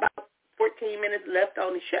have about 14 minutes left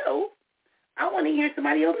on the show, I want to hear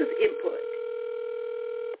somebody else's input.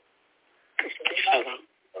 Hello.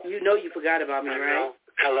 You know you forgot about me, right?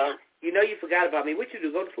 Hello. You know you forgot about me. What you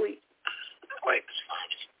do? Go to sleep. Wait.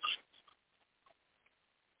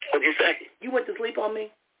 What'd you say? You went to sleep on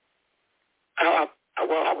me? I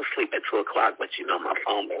was asleep at 2 o'clock, but you know my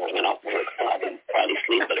phone been ringing off 4 o'clock. I probably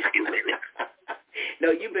sleep for a few minutes.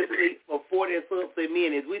 No, you've been asleep for 40 or something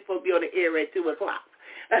minutes. We're supposed to be on the air at 2 o'clock.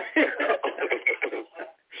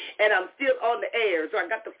 And I'm still on the air, so I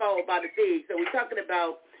got the phone by the thing. So we're talking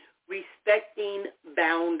about respecting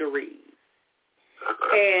boundaries.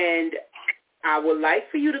 And I would like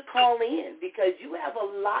for you to call in because you have a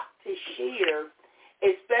lot to share,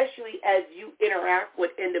 especially as you interact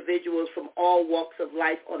with individuals from all walks of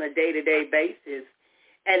life on a day-to-day basis.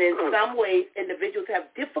 And in some ways, individuals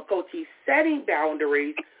have difficulty setting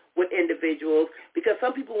boundaries with individuals because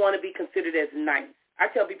some people want to be considered as nice. I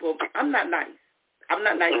tell people, I'm not nice. I'm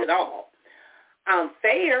not nice at all. I'm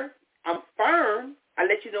fair. I'm firm. I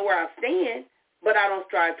let you know where I stand, but I don't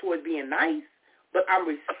strive towards being nice. But I'm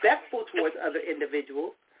respectful towards other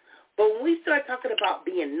individuals. But when we start talking about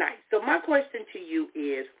being nice, so my question to you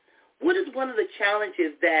is, what is one of the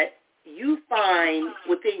challenges that you find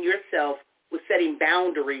within yourself with setting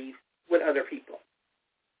boundaries with other people?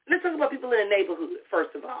 Let's talk about people in the neighborhood,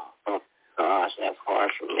 first of all. Oh, gosh, that's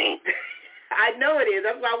hard for me. I know it is.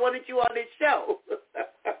 That's why I wanted you on this show.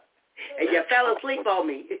 And you fell asleep on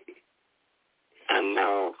me. I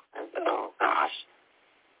know. Oh, gosh.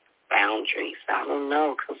 Boundaries. I don't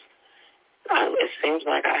know, because it seems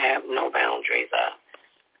like I have no boundaries.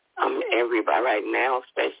 I'm everybody right now,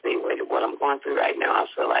 especially with what I'm going through right now. I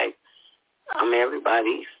feel like I'm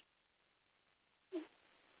everybody's,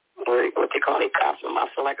 what they call it, costume. I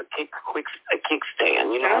feel like a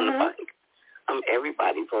kickstand, you know, on the bike. I'm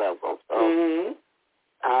everybody's level. So,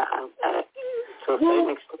 to a certain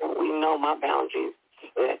extent, we know my boundaries.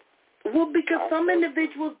 Well, because some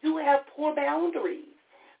individuals do have poor boundaries.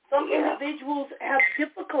 Some individuals have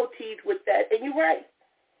difficulties with that, and you're right.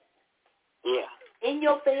 Yeah. In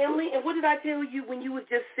your family, and what did I tell you when you were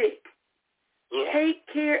just sick? Yeah. Take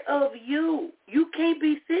care of you. You can't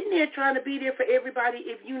be sitting there trying to be there for everybody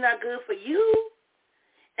if you're not good for you.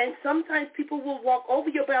 And sometimes people will walk over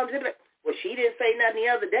your boundaries and be like, well, she didn't say nothing the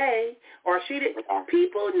other day, or she didn't.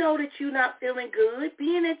 People know that you're not feeling good,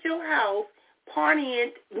 being at your house,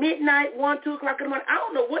 partying, midnight, 1, 2 o'clock in the morning. I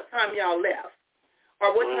don't know what time y'all left.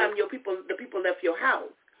 Or what time the people left your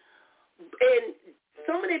house. And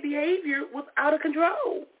some of their behavior was out of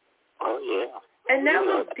control. Oh, yeah. And that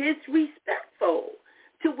was disrespectful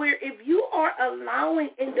to where if you are allowing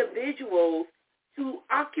individuals to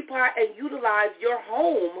occupy and utilize your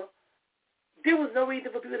home, there was no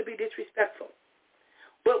reason for people to be disrespectful.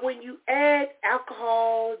 But when you add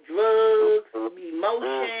alcohol, drugs,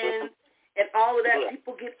 emotions, and all of that,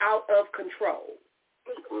 people get out of control.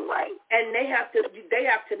 Right. And they have to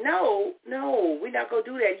know, no, we're not going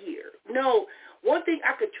to do that here. No. One thing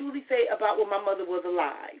I could truly say about when my mother was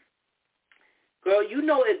alive, girl, you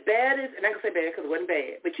know as bad as, and I can say bad because it wasn't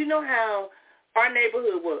bad, but you know how our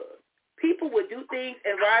neighborhood was. people would do things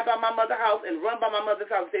and ride by my mother's house and run by my mother's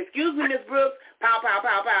house and say, excuse me, Miss Brooks, pow, pow,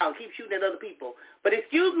 pow, pow, keep shooting at other people. But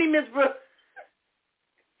excuse me, Miss Brooks,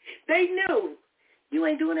 they knew, you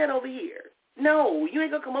ain't doing that over here. No, you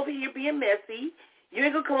ain't going to come over here being messy. You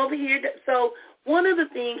ain't going to come over here. So one of the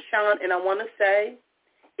things, Sean, and I want to say,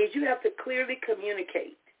 is you have to clearly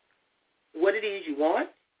communicate what it is you want,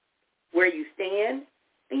 where you stand,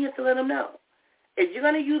 and you have to let them know. If you're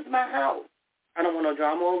going to use my house, I don't want no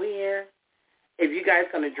drama over here. If you guys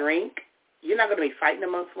going to drink, you're not going to be fighting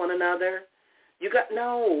amongst one another.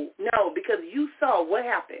 No, because you saw what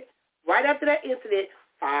happened. Right after that incident,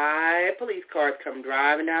 5 police cars come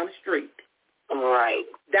driving down the street. Right.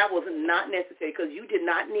 That was not necessary because you did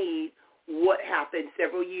not need what happened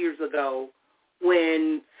several years ago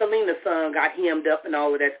when Selena's son got hemmed up and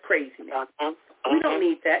all of that craziness. We don't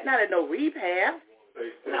need that. Not at no rehab.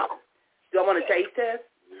 No. Do I want to taste test?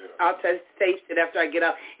 Yeah. I'll taste it after I get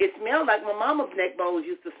up. It smelled like my mama's neck bones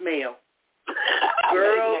used to smell.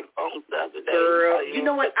 Girl, you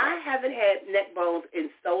know what? I haven't had neck bones in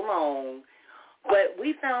so long, but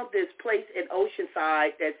we found this place in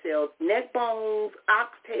Oceanside that sells neck bones,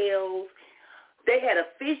 oxtails. They had a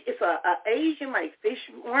fish. It's a Asian like fish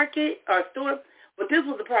market or store. But this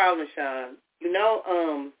was the problem, Sean. You know,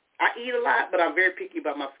 I eat a lot, but I'm very picky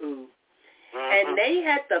about my food. And they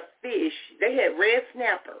had the fish. They had red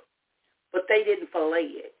snapper, but they didn't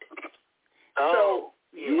fillet it. So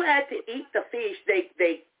you had to eat the fish.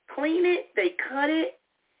 They clean it, they cut it,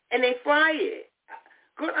 and they fry it.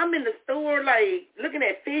 Girl, I'm in the store like looking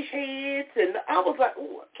at fish heads, and I was like,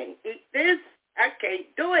 oh, I can't eat this. I can't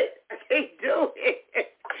do it. I can't do it.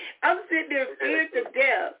 I'm sitting there scared to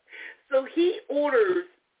death. So he orders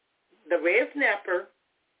the red snapper.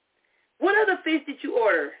 What other fish did you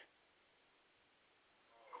order?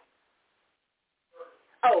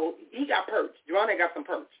 Oh, he got perch. Jerome got some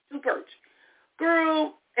perch. 2 perch.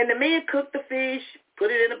 Girl, and the man cooked the fish,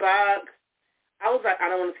 put it in a box. I was like, I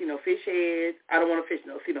don't want to see no fish heads. I don't want to see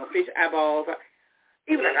no fish eyeballs.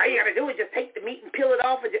 He was like, all you got to do is just take the meat and peel it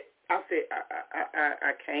off. I said,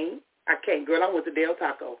 I can't. I can't. Girl, I went to Del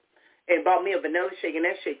Taco and bought me a vanilla shake, and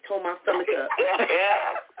that shake tore my stomach up.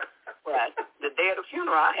 Yeah. Well, the day of the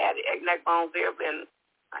funeral, I had egg neck bones there, and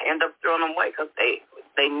I ended up throwing them away because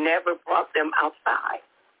they never brought them outside.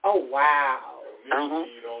 Oh, wow.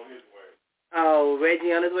 Oh,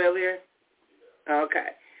 Reggie on his way over here?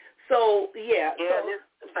 Okay. So, yeah. Yeah,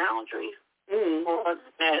 there's boundaries.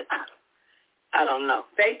 I don't know.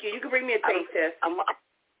 Thank you. You can bring me a taste test. I'm going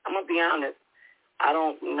to be honest. I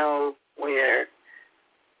don't know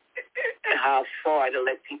how far to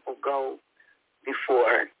let people go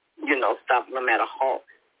before, stopping them at a halt.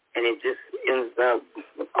 And it just ends up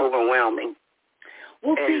overwhelming.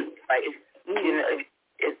 Well, and,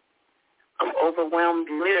 I'm overwhelmed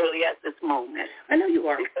literally at this moment. I know you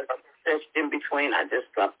are. Because just in between, I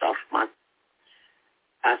just dropped off my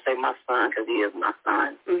son, because he is my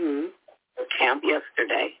son, camp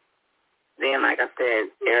yesterday. Then, like I said,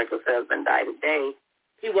 Erica's husband died today.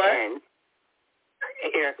 He what? And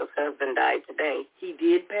Erica's husband died today. He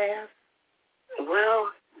did pass? Well,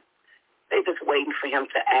 they're just waiting for him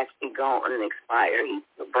to actually go on and expire. He's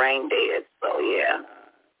brain dead, so yeah.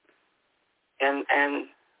 And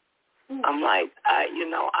I'm like, I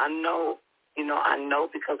know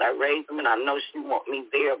because I raised him, and I know she want me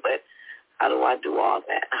there, but how do I do all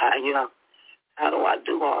that? How do I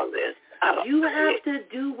do all this? You have to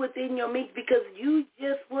do within your means because you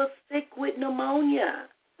just was sick with pneumonia.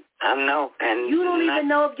 I know. And you don't even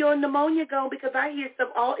know if your pneumonia gone because I hear stuff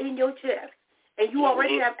all in your chest. And you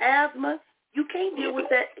already have asthma. You can't deal with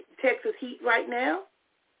that Texas heat right now.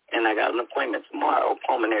 And I got an appointment tomorrow,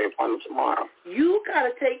 pulmonary appointment tomorrow. You got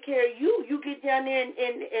to take care of you. You get down there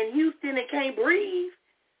in Houston and can't breathe.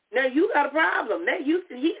 Now you got a problem. That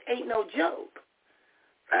Houston heat ain't no joke.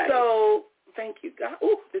 Right. So, thank you, God.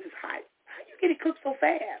 Ooh, this is hot. How you get it cooked so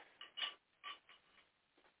fast?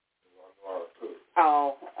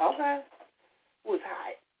 Oh, okay. It was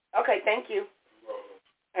hot. Okay, thank you.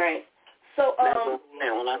 All right. So,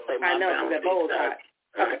 when I say I know that bowl's hot.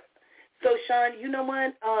 Okay. So, Sean, you know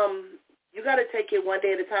what? You got to take it one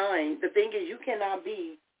day at a time. The thing is, you cannot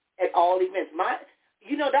be at all events.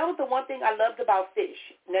 That was the one thing I loved about Fish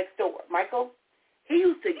next door. Michael, he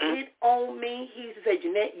used to get on me. He used to say,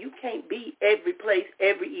 Jeanette, you can't be every place,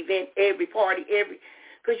 every event, every party,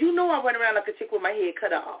 because I run around like a chick with my head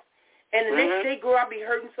cut off. And the next day, girl, I'd be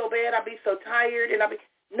hurting so bad. I'd be so tired. And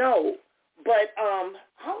no. But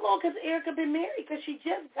how long has Erica been married? Because she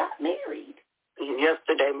just got married.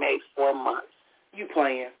 Yesterday made 4 months. You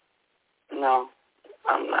playing? No,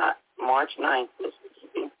 I'm not. March 9th.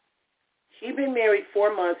 She she's been married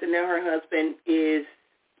 4 months, and now her husband is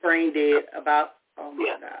brain dead about, oh,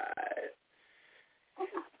 my God.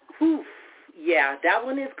 Whew. Yeah, that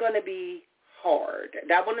one is going to be hard.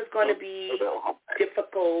 That one is going to be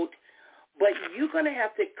difficult. But you're going to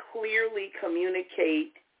have to clearly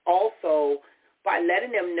communicate also by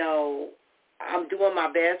letting them know, I'm doing my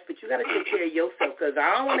best, but you got to take care of yourself, because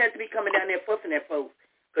I don't want to have to be coming down there fussing at folks,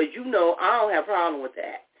 because you know I don't have a problem with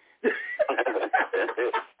that.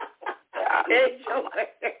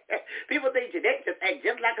 People think Jeanette just act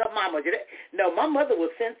just like her mama. Jeanette. No, my mother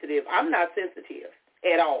was sensitive. I'm not sensitive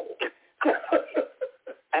at all.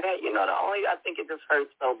 And you know, I think it just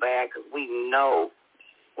hurts so bad because we know.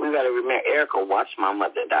 We got to remember, Erica watched my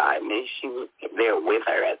mother die. I mean, she was there with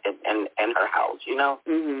her in her house, you know.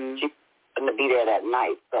 Mm-hmm. She couldn't be there that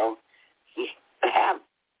night, so she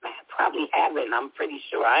probably haven't. I'm pretty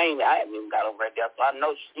sure. I haven't even got over there, so I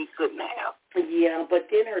know she couldn't have. Yeah, but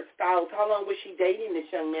then her spouse, how long was she dating this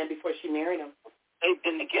young man before she married him? They've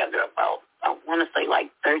been together about, I want to say, like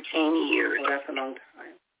 13 years. Oh, that's a long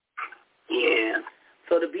time. Yeah.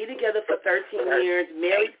 So to be together for 13 years,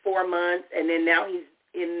 married 4 months, and then now he's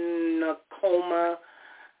in a coma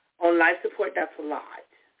on life support, that's a lot.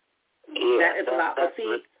 Yeah, that is a lot. But see,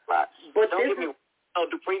 a lot. But don't get me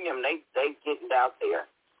wrong, the premium, they getting out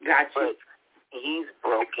there. Gotcha. But he's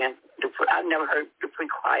broken. I've never heard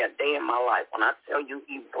Dupree cry a day in my life. When I tell you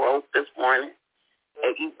he broke this morning,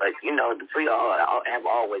 but you know, Dupree have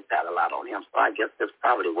always had a lot on him. So I guess this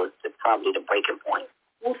probably was the breaking point.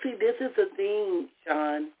 Well, see, this is the thing,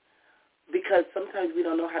 Sean, because sometimes we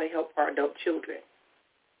don't know how to help our adult children.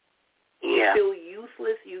 Yeah. You feel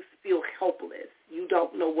useless. You feel helpless. You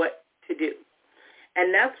don't know what to do.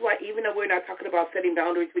 And that's why, even though we're not talking about setting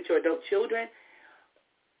boundaries with your adult children,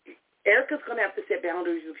 Erica's going to have to set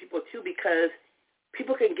boundaries with people, too, because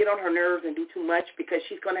people can get on her nerves and do too much because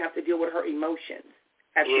she's going to have to deal with her emotions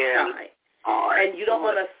at the time. And you don't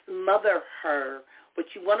want to smother her, but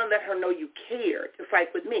you want to let her know you care, just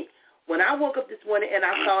like with me. When I woke up this morning and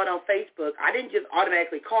I saw it on Facebook, I didn't just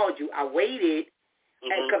automatically call you. I waited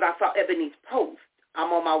because I saw Ebony's post. I'm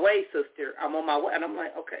on my way, sister. I'm on my way. And I'm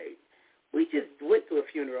like, okay, we just went to a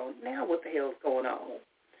funeral. Now what the hell is going on?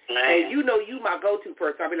 Man. And you know you my go-to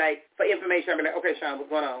person. I'll be like, for information, I'll be like, okay, Sean, what's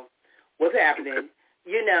going on? What's happening?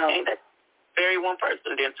 You know. Ain't that very one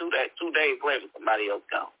person, then 2 days later, somebody else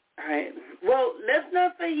gone. All right. Well, let's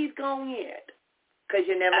not say he's gone yet, because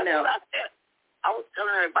you never know. What I said. I was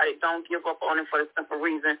telling everybody, don't give up on him for the simple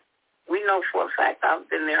reason. We know for a fact I've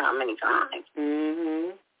been there how many times.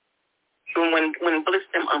 Mm-hmm. When Bliss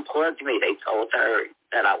them unplugged me, they told her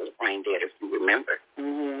that I was brain dead, if you remember.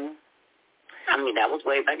 Mm-hmm. I mean, that was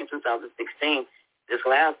way back in 2016. This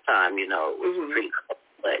last time, you know, it was pretty cool.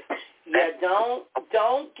 But yeah, don't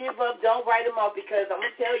give up. Don't write them off, because I'm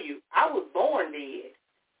going to tell you, I was born dead.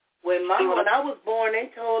 When I was born, they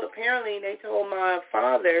told my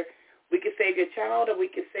father, we could save your child or we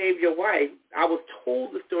could save your wife. I was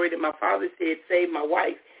told the story that my father said, save my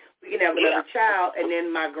wife. We can have another child. And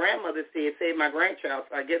then my grandmother said, save my grandchild.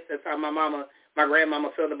 So I guess that's how my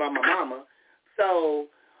grandmama felt about my mama. So,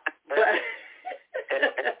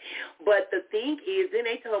 but the thing is, then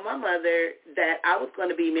they told my mother that I was going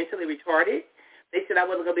to be mentally retarded. They said I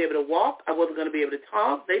wasn't going to be able to walk. I wasn't going to be able to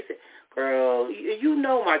talk. They said, girl, you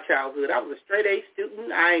know my childhood. I was a straight-A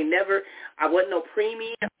student. I wasn't no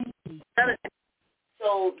premium. None of that.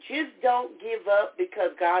 So just don't give up,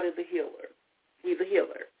 because God is a healer. He's a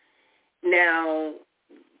healer. Now,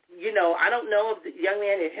 you know, I don't know if the young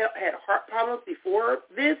man had heart problems before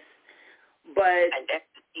this, but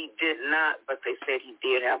he did not, but they said he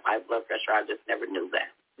did have high blood pressure. I just never knew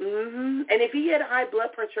that. Mm-hmm. And if he had high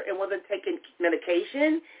blood pressure and wasn't taking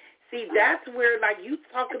medication, see, that's where, like, you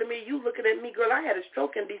talking to me, you looking at me, girl, I had a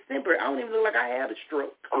stroke in December. I don't even look like I had a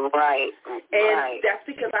stroke. Right. And that's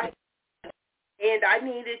because I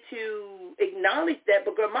needed to acknowledge that.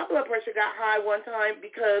 But, girl, my blood pressure got high one time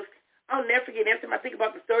because I'll never forget. Every time I think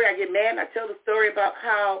about the story, I get mad. I tell the story about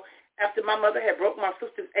how after my mother had broke my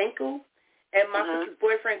sister's ankle, and my sister's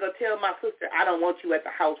boyfriend go tell my sister, I don't want you at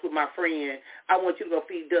the house with my friend. I want you to go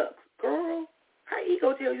feed ducks. Girl, how he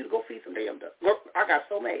go tell you to go feed some damn ducks? Girl, I got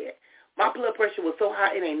so mad. My blood pressure was so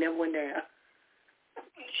high, it ain't never went down.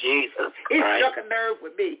 Jesus It Christ. struck a nerve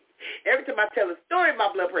with me. Every time I tell a story,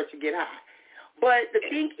 my blood pressure get high. But the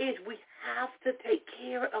thing is, we have to take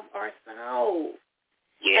care of ourselves.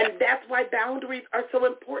 Yeah. And that's why boundaries are so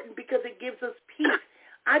important, because it gives us peace.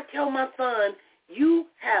 I tell my son, you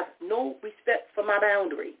have no respect for my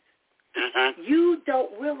boundaries. Mm-hmm. You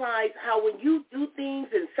don't realize how when you do things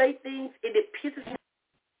and say things, it pisses me,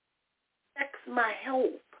 affects my health.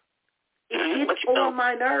 It gets on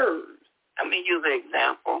my nerves. me use an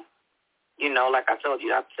example. You know, like I told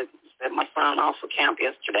you, I sent my son off for camp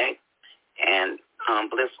yesterday, and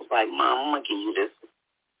Bliss was like, Mom, I'm going to give you this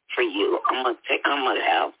for you. I'm going to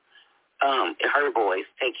have her boys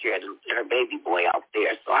take care of her baby boy out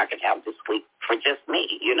there so I can have this week for just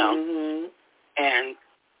me, you know. Mm-hmm. And,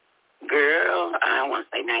 girl, I don't want to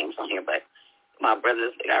say names on here, but my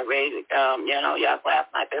brothers got ready to, last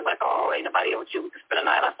night. They was like, oh, ain't nobody here with you. We can spend the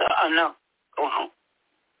night. I said, oh, no, go home.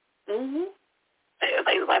 Mm-hmm.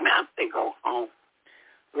 They was like, man, I said, go home.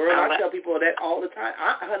 Girl, I tell people that all the time.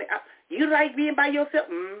 Honey, you like being by yourself?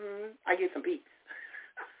 Mm-hmm. I get some peace.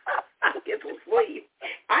 I get some sleep.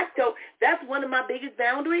 That's one of my biggest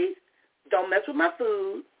boundaries. Don't mess with my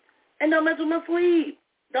food, and don't mess with my sleep.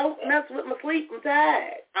 Don't mess with my sleep. I'm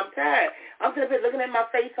tired. I'm sitting here looking at my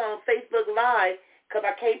face on Facebook Live because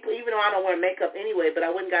I can't, even though I don't wear makeup anyway, but I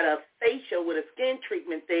went and got a facial with a skin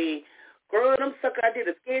treatment thing. Girl, them suckers, I did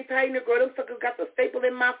a skin tightener. Girl, them suckers got the staple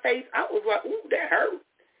in my face. I was like, ooh, that hurt.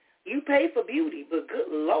 You pay for beauty, but good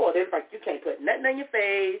Lord, it's like you can't put nothing on your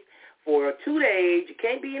face for 2 days. You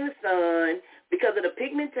can't be in the sun because of the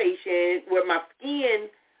pigmentation where my skin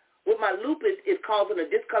with my lupus is causing a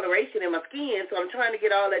discoloration in my skin, so I'm trying to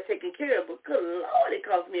get all that taken care of. But good Lord, it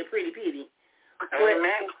cost me a pretty pity. But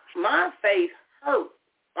my face hurt.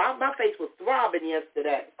 My face was throbbing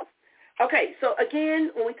yesterday. Okay, so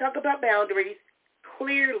again, when we talk about boundaries,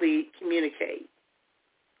 clearly communicate.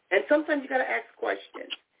 And sometimes you got to ask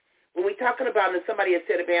questions. When we're talking about, and somebody has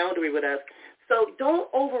set a boundary with us, so don't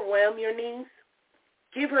overwhelm your niece.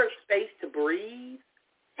 Give her space to breathe.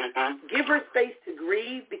 Mm-hmm. Give her space to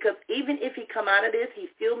grieve, because even if he come out of this, he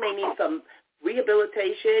still may need some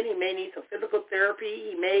rehabilitation. He may need some physical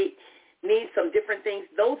therapy. He may need some different things.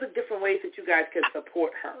 Those are different ways that you guys can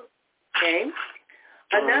support her, okay?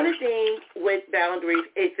 Another thing with boundaries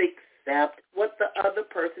is accept what the other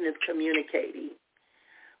person is communicating.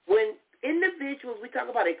 When individuals, we talk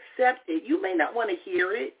about accept it, you may not want to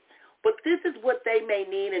hear it, but this is what they may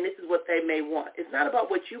need and this is what they may want. It's not about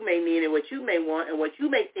what you may need and what you may want and what you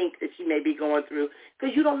may think that she may be going through,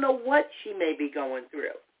 because you don't know what she may be going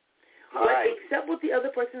through. Right. But accept what the other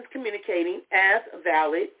person is communicating as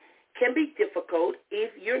valid can be difficult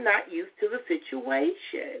if you're not used to the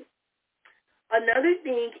situation. Another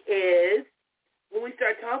thing is, when we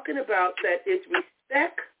start talking about that, is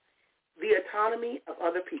respect the autonomy of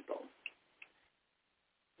other people.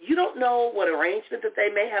 You don't know what arrangement that they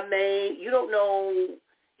may have made. You don't know,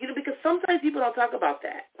 because sometimes people don't talk about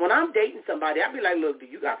that. When I'm dating somebody, I'll be like, look, do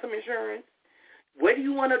you got some insurance? Where do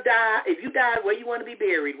you want to die? If you die, where you want to be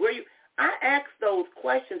buried? I ask those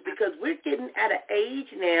questions because we're getting at an age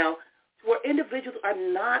now where individuals are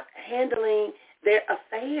not handling their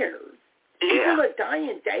affairs. Yeah. People are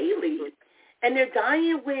dying daily, and they're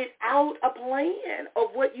dying without a plan of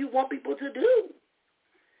what you want people to do.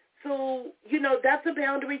 So, that's a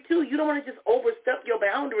boundary, too. You don't want to just overstep your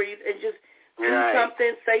boundaries and just do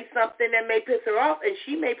something, say something that may piss her off, and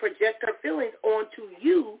she may project her feelings onto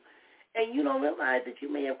you, and you don't realize that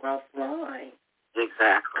you may have crossed the line.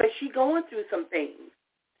 Exactly. Because she's going through some things.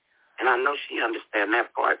 And I know she understands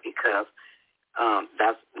that part because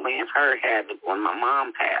that's when her had it when my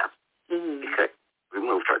mom passed. Mm-hmm. Because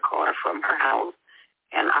removed her car from her house,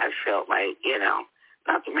 and I felt like,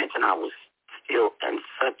 not to mention I was still in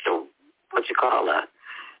such a,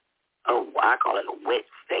 I call it a wet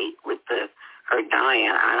state with her dying,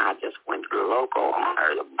 and I just went loco on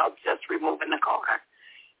her about just removing the car.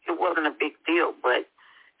 It wasn't a big deal, but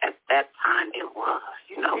at that time it was,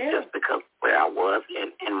 just because where I was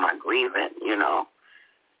in my grieving, And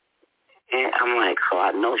I'm like, so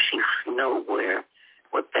I know she know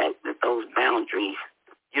what those boundaries,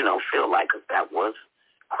 feel like, because that was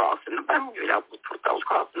crossing the boundary. That was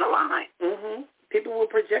crossing the line. Mm-hmm. People will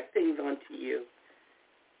project things onto you.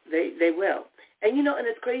 They will. And, and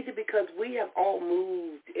it's crazy because we have all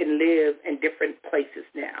moved and live in different places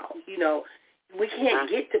now. We can't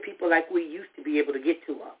get to people like we used to be able to get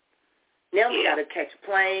to them. Now we got to catch a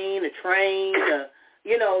plane, a train,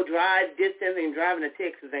 drive distance, and driving to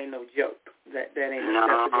Texas ain't no joke. That ain't no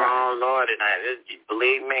joke. No, Lord,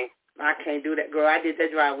 believe me. I can't do that, girl. I did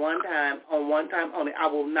that drive one time only. I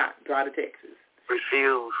will not drive to Texas.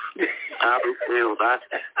 Refuse. I refuse.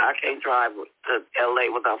 I can't drive to L.A.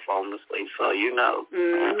 without falling asleep, so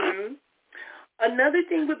Mm-hmm. Another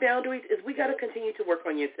thing with boundaries is we got to continue to work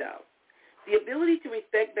on yourself. The ability to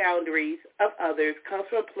respect boundaries of others comes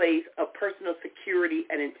from a place of personal security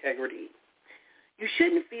and integrity. You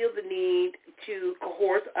shouldn't feel the need to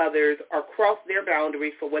coerce others or cross their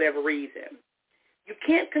boundaries for whatever reason. You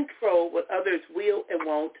can't control what others will and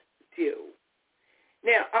won't do.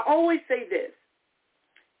 Now, I always say this.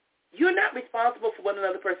 You're not responsible for what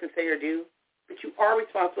another person say or do, but you are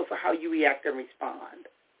responsible for how you react and respond.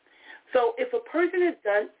 So if a person has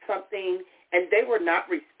done something and they were not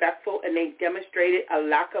respectful and they demonstrated a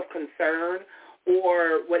lack of concern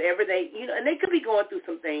or whatever and they could be going through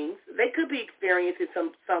some things. They could be experiencing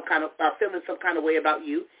some kind of, feeling some kind of way about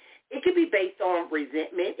you. It could be based on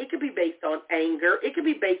resentment. It could be based on anger. It could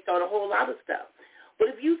be based on a whole lot of stuff. But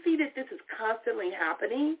if you see that this is constantly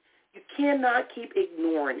happening, you cannot keep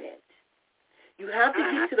ignoring it. You have to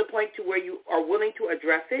get to the point to where you are willing to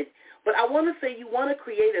address it. But I want to say you want to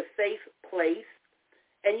create a safe place,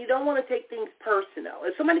 and you don't want to take things personal.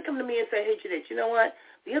 If somebody come to me and say, hey, Jeanette, you know what?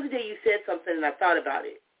 The other day you said something and I thought about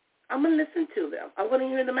it. I'm going to listen to them. I'm going to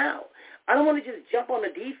hear them out. I don't want to just jump on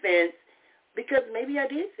the defense because maybe I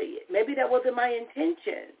did see it. Maybe that wasn't my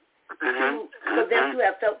intention for them to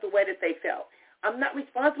have felt the way that they felt. I'm not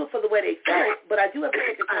responsible for the way they felt, but I do have to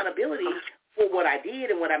take accountability for what I did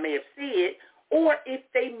and what I may have said, or if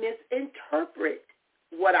they misinterpret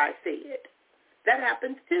what I said. That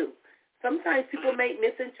happens too. Sometimes people may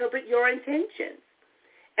misinterpret your intentions,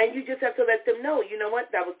 and you just have to let them know, you know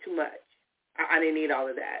what, that was too much. I didn't need all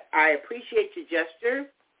of that. I appreciate your gesture.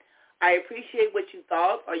 I appreciate what you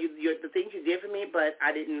thought or the things you did for me, but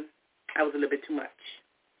I was a little bit too much.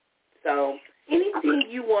 So anything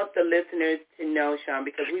you want the listeners to know, Sean,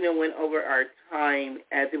 because we done went over our time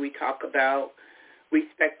as we talk about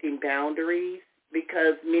respecting boundaries,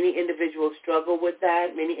 because many individuals struggle with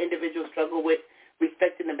that. Many individuals struggle with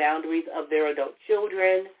respecting the boundaries of their adult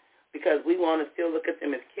children because we want to still look at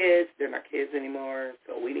them as kids. They're not kids anymore,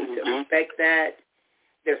 so we need to respect that,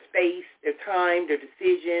 their space, their time, their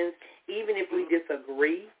decisions. Even if we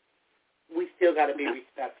disagree, we still got to be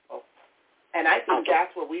respectful. And I think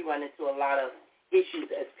that's where we run into a lot of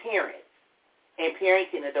issues as parents and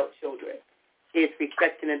parenting adult children, is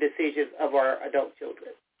respecting the decisions of our adult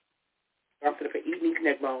children. I'm going to eat these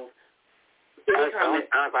neck bones.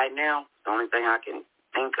 Right now, the only thing I can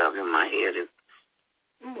think of in my head is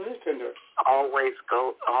always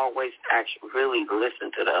actually really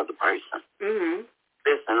listen to the other person.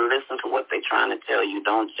 Listen to what they're trying to tell you.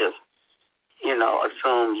 Don't just,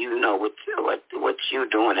 assume you know what you're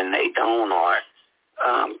doing and they don't, or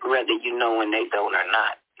whether you know and they don't or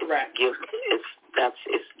not. Right.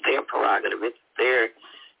 It's their prerogative. It's their,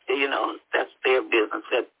 that's their business.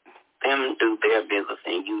 Let them do their business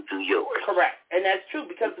and you do yours. Correct. And that's true,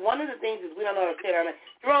 because one of the things is we don't know how to say,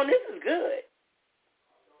 Jerome, this is good.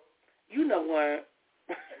 You know what?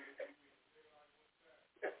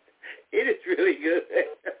 It is really good.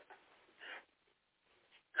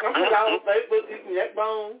 Neck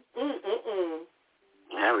bone.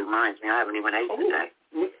 That reminds me, I haven't even ate today.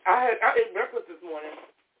 I ate breakfast this morning,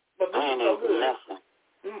 but this is so good.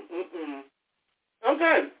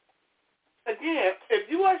 Okay. Again, if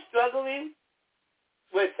you are struggling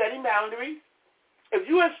with setting boundaries, if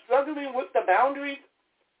you are struggling with the boundaries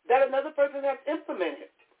that another person has implemented,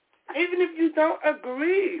 even if you don't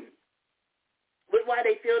agree with why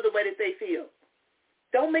they feel the way that they feel,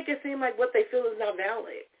 don't make it seem like what they feel is not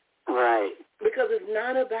valid. Right. Because it's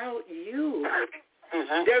not about you.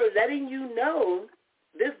 They're letting you know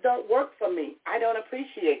this don't work for me. I don't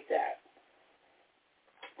appreciate that.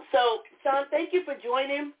 So, Sean, thank you for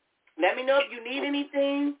joining. Let me know if you need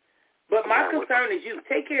anything. But my concern is you.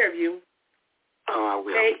 Take care of you. Oh, I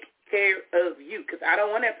will. Take care of you, because I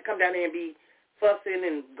don't want to have to come down there and be fussing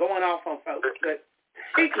and going off on folks. But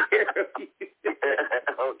take care of you.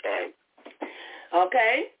 Okay.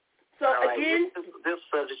 Okay? So, right. Again, this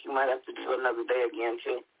subject you might have to do another day again,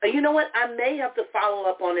 too. You know what? I may have to follow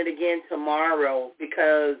up on it again tomorrow,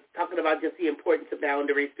 because talking about just the importance of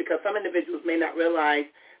boundaries, because some individuals may not realize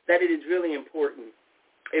that it is really important.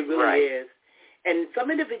 It really is. And some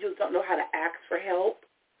individuals don't know how to ask for help,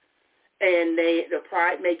 and the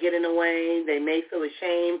pride may get in the way. They may feel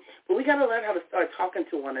ashamed. But we got to learn how to start talking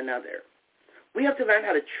to one another. We have to learn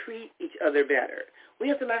how to treat each other better. We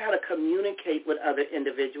have to learn how to communicate with other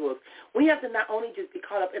individuals. We have to not only just be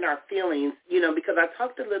caught up in our feelings, because I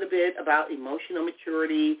talked a little bit about emotional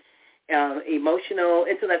maturity, emotional,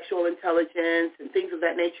 intellectual intelligence, and things of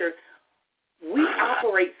that nature. We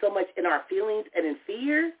operate so much in our feelings and in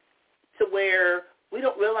fear to where we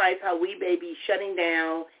don't realize how we may be shutting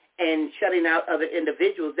down and shutting out other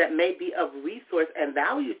individuals that may be of resource and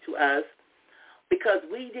value to us, because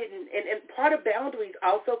we didn't. And part of boundaries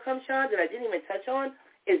also comes, Sean, that I didn't even touch on,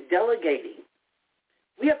 is delegating.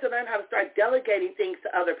 We have to learn how to start delegating things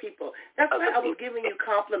to other people. That's why I was giving you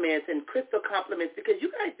compliments and crystal compliments, because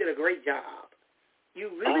you guys did a great job.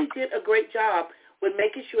 You really did a great job with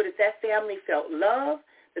making sure that family felt love,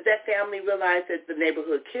 that family realized that the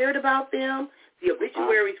neighborhood cared about them, The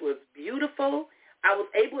obituaries was beautiful. I was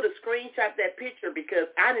able to screenshot that picture because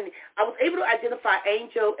I was able to identify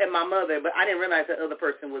Angel and my mother, but I didn't realize that other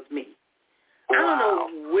person was me. Wow. I don't know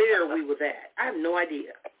where we was at. I have no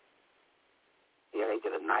idea. Yeah, they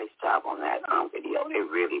did a nice job on that video. They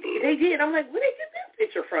really did. They did. I'm like, where did they get this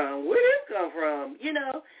picture from? Where did this come from? You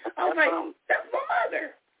know, I was like, that's my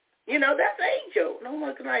mother. You know, that's Angel. And I'm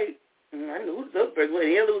looking like, I knew it was the other person. Well,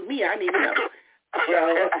 the hell it was me. I didn't even know.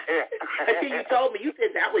 So until you told me, you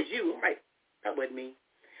said that was you. I'm like, that wasn't me.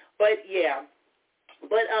 But yeah.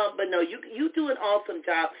 But no, you do an awesome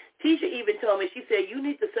job. Tisha even told me, she said, you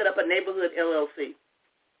need to set up a neighborhood LLC.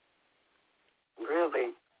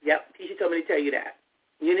 Really? Yep, Tisha told me to tell you that.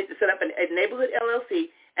 You need to set up a neighborhood LLC,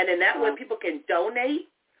 and then that way people can donate.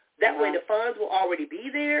 That way the funds will already be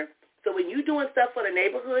there. So when you're doing stuff for the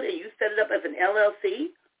neighborhood and you set it up as an LLC,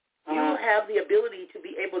 you will have the ability to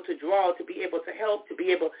be able to draw, to be able to help, to be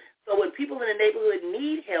able. So when people in the neighborhood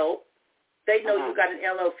need help, they know you got an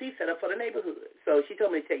LLC set up for the neighborhood. So she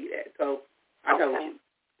told me to tell you that. So I told you.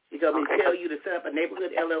 She told me to tell you to set up a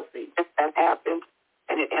neighborhood LLC. That happened.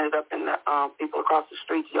 And it ended up in the people across the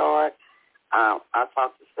street's yard. I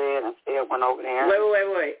talked to Sid, and Sid went over there.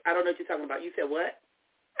 Wait. I don't know what you're talking about. You said what?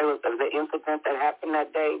 It was the incident that happened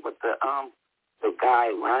that day with the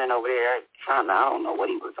guy running over there trying to, I don't know what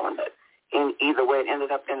he was doing. But either way, it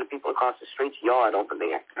ended up in the people across the street's yard over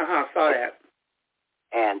there. Saw that.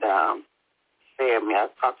 And I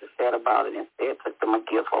talked to Sid about it, and Sid took them a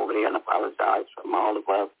gift over there and apologized from all of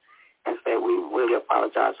us. And said, we really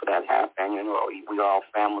apologize for that happening. You know, we are all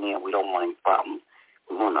family and we don't want any problems.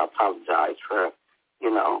 We want to apologize for,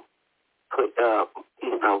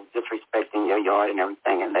 disrespecting your yard and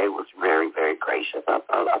everything. And they was very, very gracious. I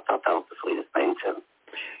thought that was the sweetest thing, too.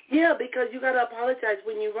 Yeah, because you got to apologize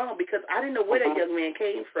when you're wrong, because I didn't know where that young man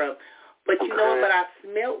came from. But but I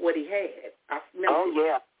smelled what he had. I smelled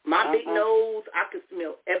my big nose, I could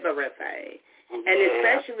smell everything. And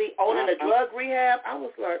especially owning a drug rehab, I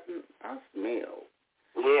was like, I smell.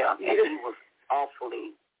 Yeah, and he was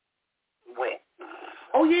awfully wet.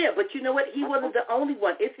 Oh, yeah, but you know what? He wasn't the only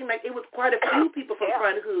one. It seemed like it was quite a few people from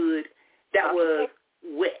Front Hood that was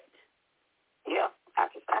wet. Yeah, I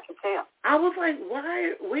can tell. I was like,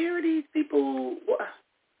 where are these people?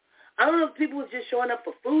 I don't know if people was just showing up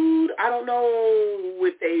for food. I don't know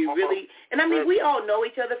if they really, and I mean, we all know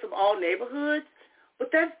each other from all neighborhoods. But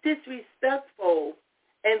that's disrespectful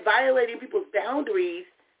and violating people's boundaries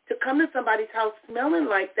to come to somebody's house smelling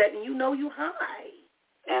like that and you know you high.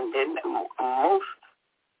 And then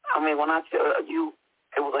when I tell you,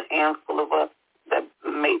 it was a handful of us that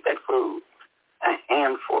made that food. A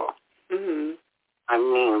handful. Mm-hmm. I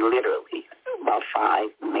mean, literally, about 5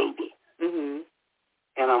 maybe. Mm-hmm.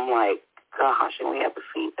 And I'm like, gosh, and we have to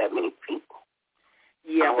feed that many people.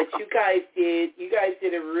 Yeah, but you guys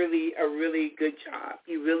did a really good job.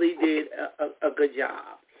 You really did a good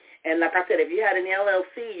job. And like I said, if you had an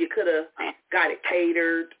LLC, you could have got it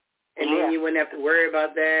catered, and then you wouldn't have to worry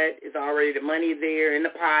about that. It's already the money there in the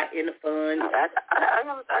pot, in the fund. I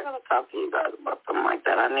gotta talk to you guys about something like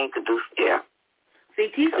that. I need to do. See,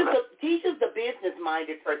 Tisha's the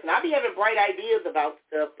business-minded person. I be having bright ideas about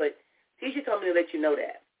stuff, but Tisha told me to let you know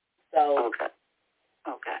that. So okay.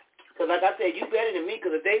 Because like I said, you better than me,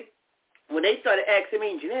 because when they started asking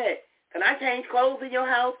me, Jeanette, can I change clothes in your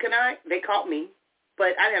house? They caught me,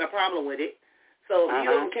 but I didn't have a problem with it. So a few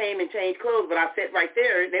of them came and changed clothes, but I sat right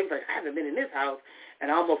there, and they was like, I haven't been in this house in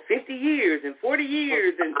almost 50 years and 40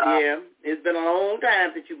 years, and it's been a long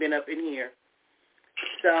time since you've been up in here.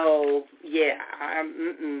 So,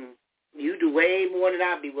 you do way more than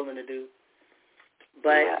I'd be willing to do.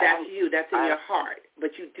 But that's you. That's in your heart.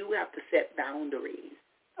 But you do have to set boundaries.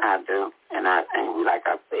 I do. And like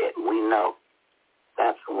I said, we know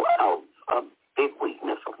that's a big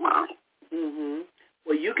weakness of mine. Mm-hmm.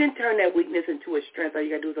 Well, you can turn that weakness into a strength. All you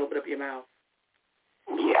got to do is open up your mouth.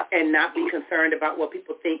 Yeah. And not be concerned about what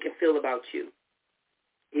people think and feel about you.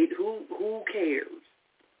 Who cares?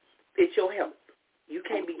 It's your health. You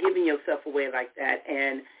can't be giving yourself away like that,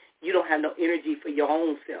 and you don't have no energy for your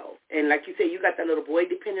own self. And like you said, you got that little boy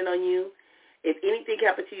depending on you. If anything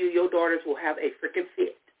happened to you, your daughters will have a freaking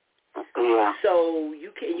fit. Yeah. So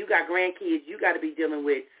you got grandkids you got to be dealing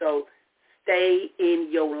with. So stay in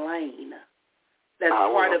your lane. That's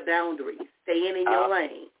part of boundaries. Stay in your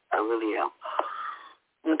lane. I really am.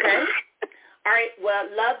 Okay? All right. Well,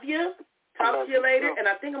 love you. Talk to you later. And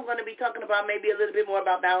I think I'm going to be talking about maybe a little bit more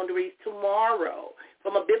about boundaries tomorrow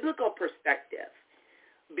from a biblical perspective,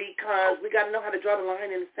 because we got to know how to draw the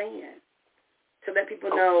line in the sand to let people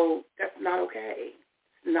know that's not okay.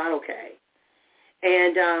 It's not okay.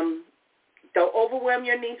 And don't overwhelm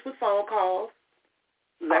your niece with phone calls.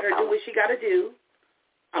 Let her do what she got to do.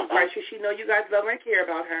 I'm quite sure she know you guys love her and care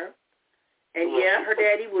about her. And, yeah, her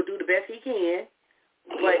daddy will do the best he can.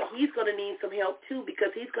 But he's going to need some help, too,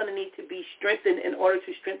 because he's going to need to be strengthened in order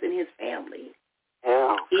to strengthen his family.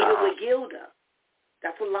 Yeah. Even with Gilda.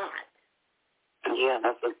 That's a lot. Yeah,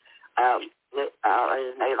 that's a, like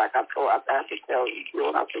I told, I have to tell you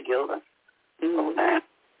about the Gilda.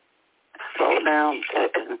 Slow down,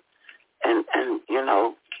 and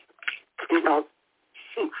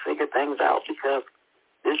figure things out, because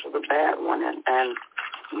this is a bad one, and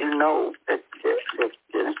you know that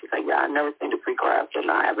she's like, yeah, I've never seen the pre-craft, and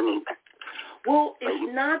I haven't either. Well,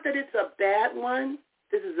 it's not that it's a bad one.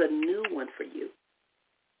 This is a new one for you.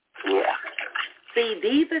 Yeah. See,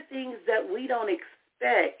 these are things that we don't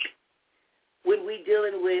expect when we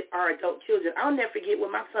dealing with our adult children. I'll never forget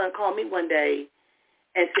when my son called me one day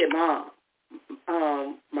and said, Mom,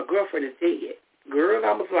 my girlfriend is dead. Girl,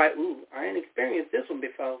 I was like, ooh, I ain't experienced this one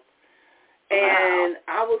before. And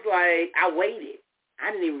I was like, I waited.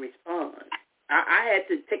 I didn't even respond. I had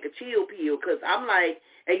to take a chill pill, because I'm like,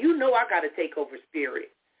 and you know I got to take over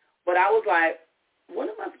spirit. But I was like, what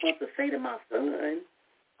am I supposed to say to my son?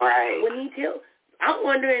 Right. When he tells, I'm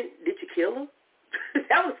wondering, did you kill him?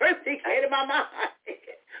 That was the first thing that came to my mind.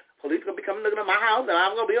 Police going to be coming looking at my house, and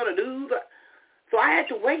I'm going to be on the news. So I had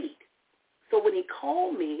to wait. So when he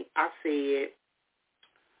called me, I said,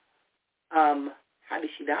 how did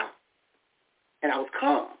she die? And I was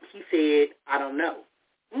calm. He said, I don't know.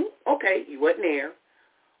 Okay, you wasn't there.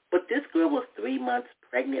 But this girl was 3 months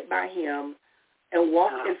pregnant by him and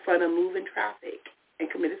walked in front of moving traffic and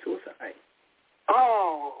committed suicide.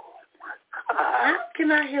 Oh, my God. How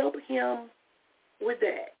can I help him with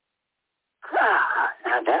that?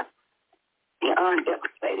 Now that's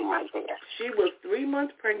devastating right there. She was 3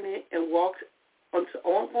 months pregnant and walked onto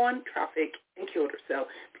ongoing traffic and killed herself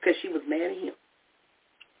because she was mad at him.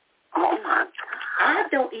 Oh, my God. I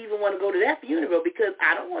don't even want to go to that funeral because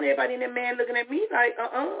I don't want everybody in that man looking at me like,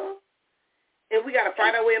 And we got to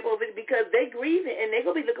fight our way up over it because they grieving and they're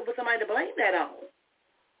going to be looking for somebody to blame that on.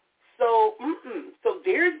 So, So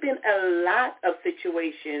there's been a lot of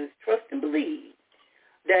situations, trust and believe,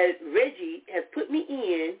 that Reggie has put me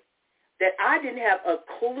in that I didn't have a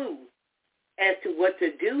clue as to what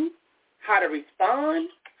to do, how to respond,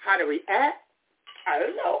 how to react. I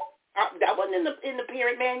don't know. That wasn't in the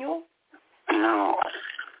parent manual. No.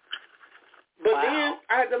 But then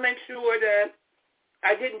I had to make sure that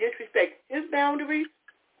I didn't disrespect his boundaries,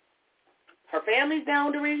 her family's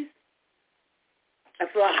boundaries.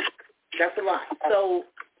 That's a lot. That's a lot. So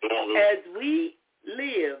as we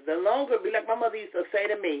live, the longer, like my mother used to say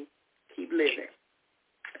to me, keep living.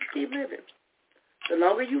 Keep living. The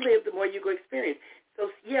longer you live, the more you go experience. So,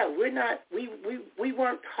 yeah, we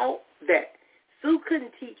weren't taught that. Sue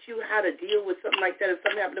couldn't teach you how to deal with something like that if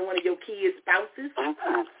something happened to one of your kids' spouses. No.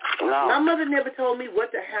 My mother never told me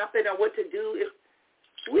what to happen or what to do. If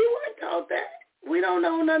we weren't taught that. We don't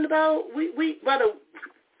know nothing about, we've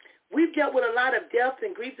dealt with a lot of deaths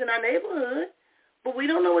and griefs in our neighborhood, but we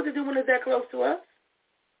don't know what to do when it's that close to us.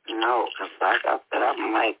 No, because like I said,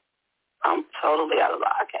 I'm totally out of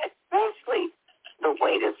luck, especially the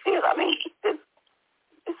way this is. I mean, this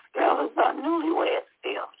girl is a newlywed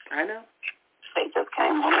still. I know. They just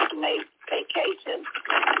came home and made vacation.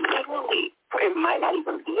 Literally, it might not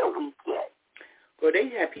even be a week yet. Well, they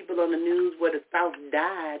had people on the news where the spouse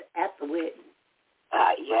died at the wedding.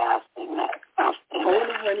 Yeah, I've seen that. On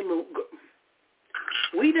the honeymoon.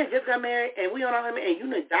 We done just got married, and we on our honeymoon, and you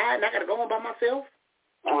done died, and I got to go home by myself?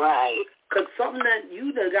 Right. Because something that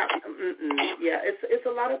you done got, yeah, it's a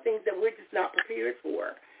lot of things that we're just not prepared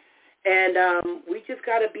for. And we just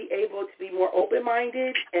got to be able to be more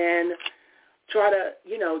open-minded and try to,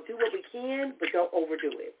 do what we can, but don't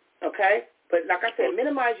overdo it, okay? But like I said,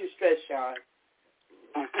 minimize your stress, Sean.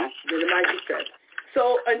 Minimize your stress.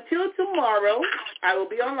 So until tomorrow, I will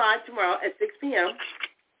be online tomorrow at 6 p.m.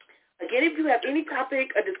 Again, if you have any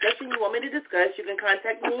topic or discussion you want me to discuss, you can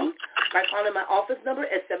contact me by calling my office number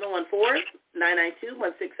at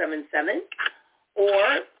 714-992-1677.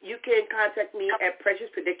 Or you can contact me at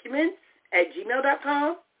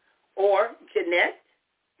preciouspredicaments@gmail.com or Jeanette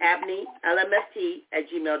Abney LMFT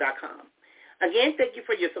 @gmail.com. Again, thank you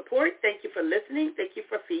for your support. Thank you for listening. Thank you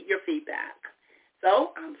for your feedback.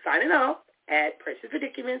 So I'm signing off at Precious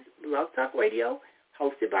Predicaments Blog Talk Radio,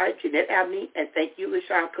 hosted by Jeanette Abney, and thank you,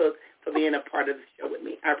 LaShawn Cook, for being a part of the show with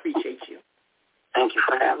me. I appreciate you. Thank you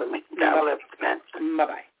for having me.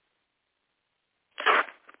 Bye-bye.